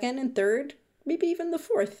November 2nd and 3rd. Maybe even the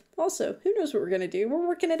 4th. Also, who knows what we're going to do? We're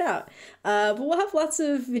working it out. But we'll have lots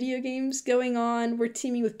of video games going on. We're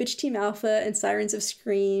teaming with Bitch Team Alpha and Sirens of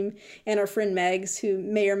Scream and our friend Megs, who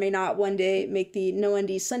may or may not one day make the No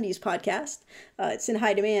Undies Sundays podcast. It's in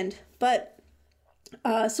high demand. But,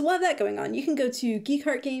 so we'll have that going on. You can go to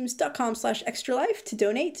geekheartgames.com/extralife to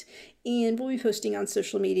donate. And we'll be posting on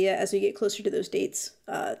social media as we get closer to those dates,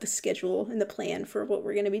 the schedule and the plan for what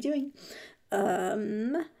we're going to be doing.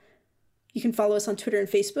 You can follow us on Twitter and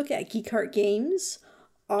Facebook at GeekHeartGames.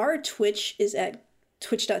 Our Twitch is at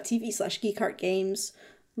twitch.tv/GeekHeartGames.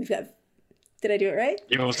 We've got... Did I do it right?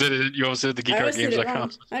 You almost did it. You almost did the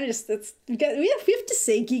geekheartgames.com. We have to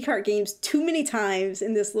say Geek Heart Games too many times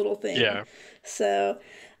in this little thing. Yeah. So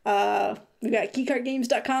we've got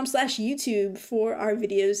geekheartgames.com/YouTube for our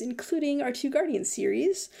videos, including our 2 Guardian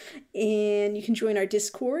series. And you can join our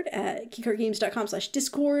Discord at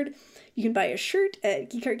geekheartgames.com/Discord. You can buy a shirt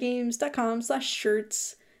at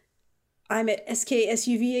geekheartgames.com/shirts. I'm at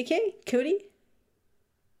SKSUVAK. Cody?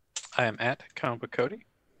 I am at Comic Book Cody.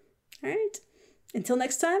 All right. Until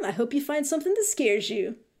next time, I hope you find something that scares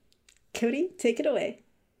you. Cody, take it away.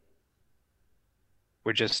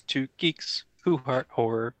 We're just 2 geeks who heart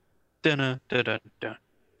horror. Dun dun dun dun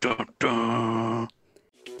dun dun.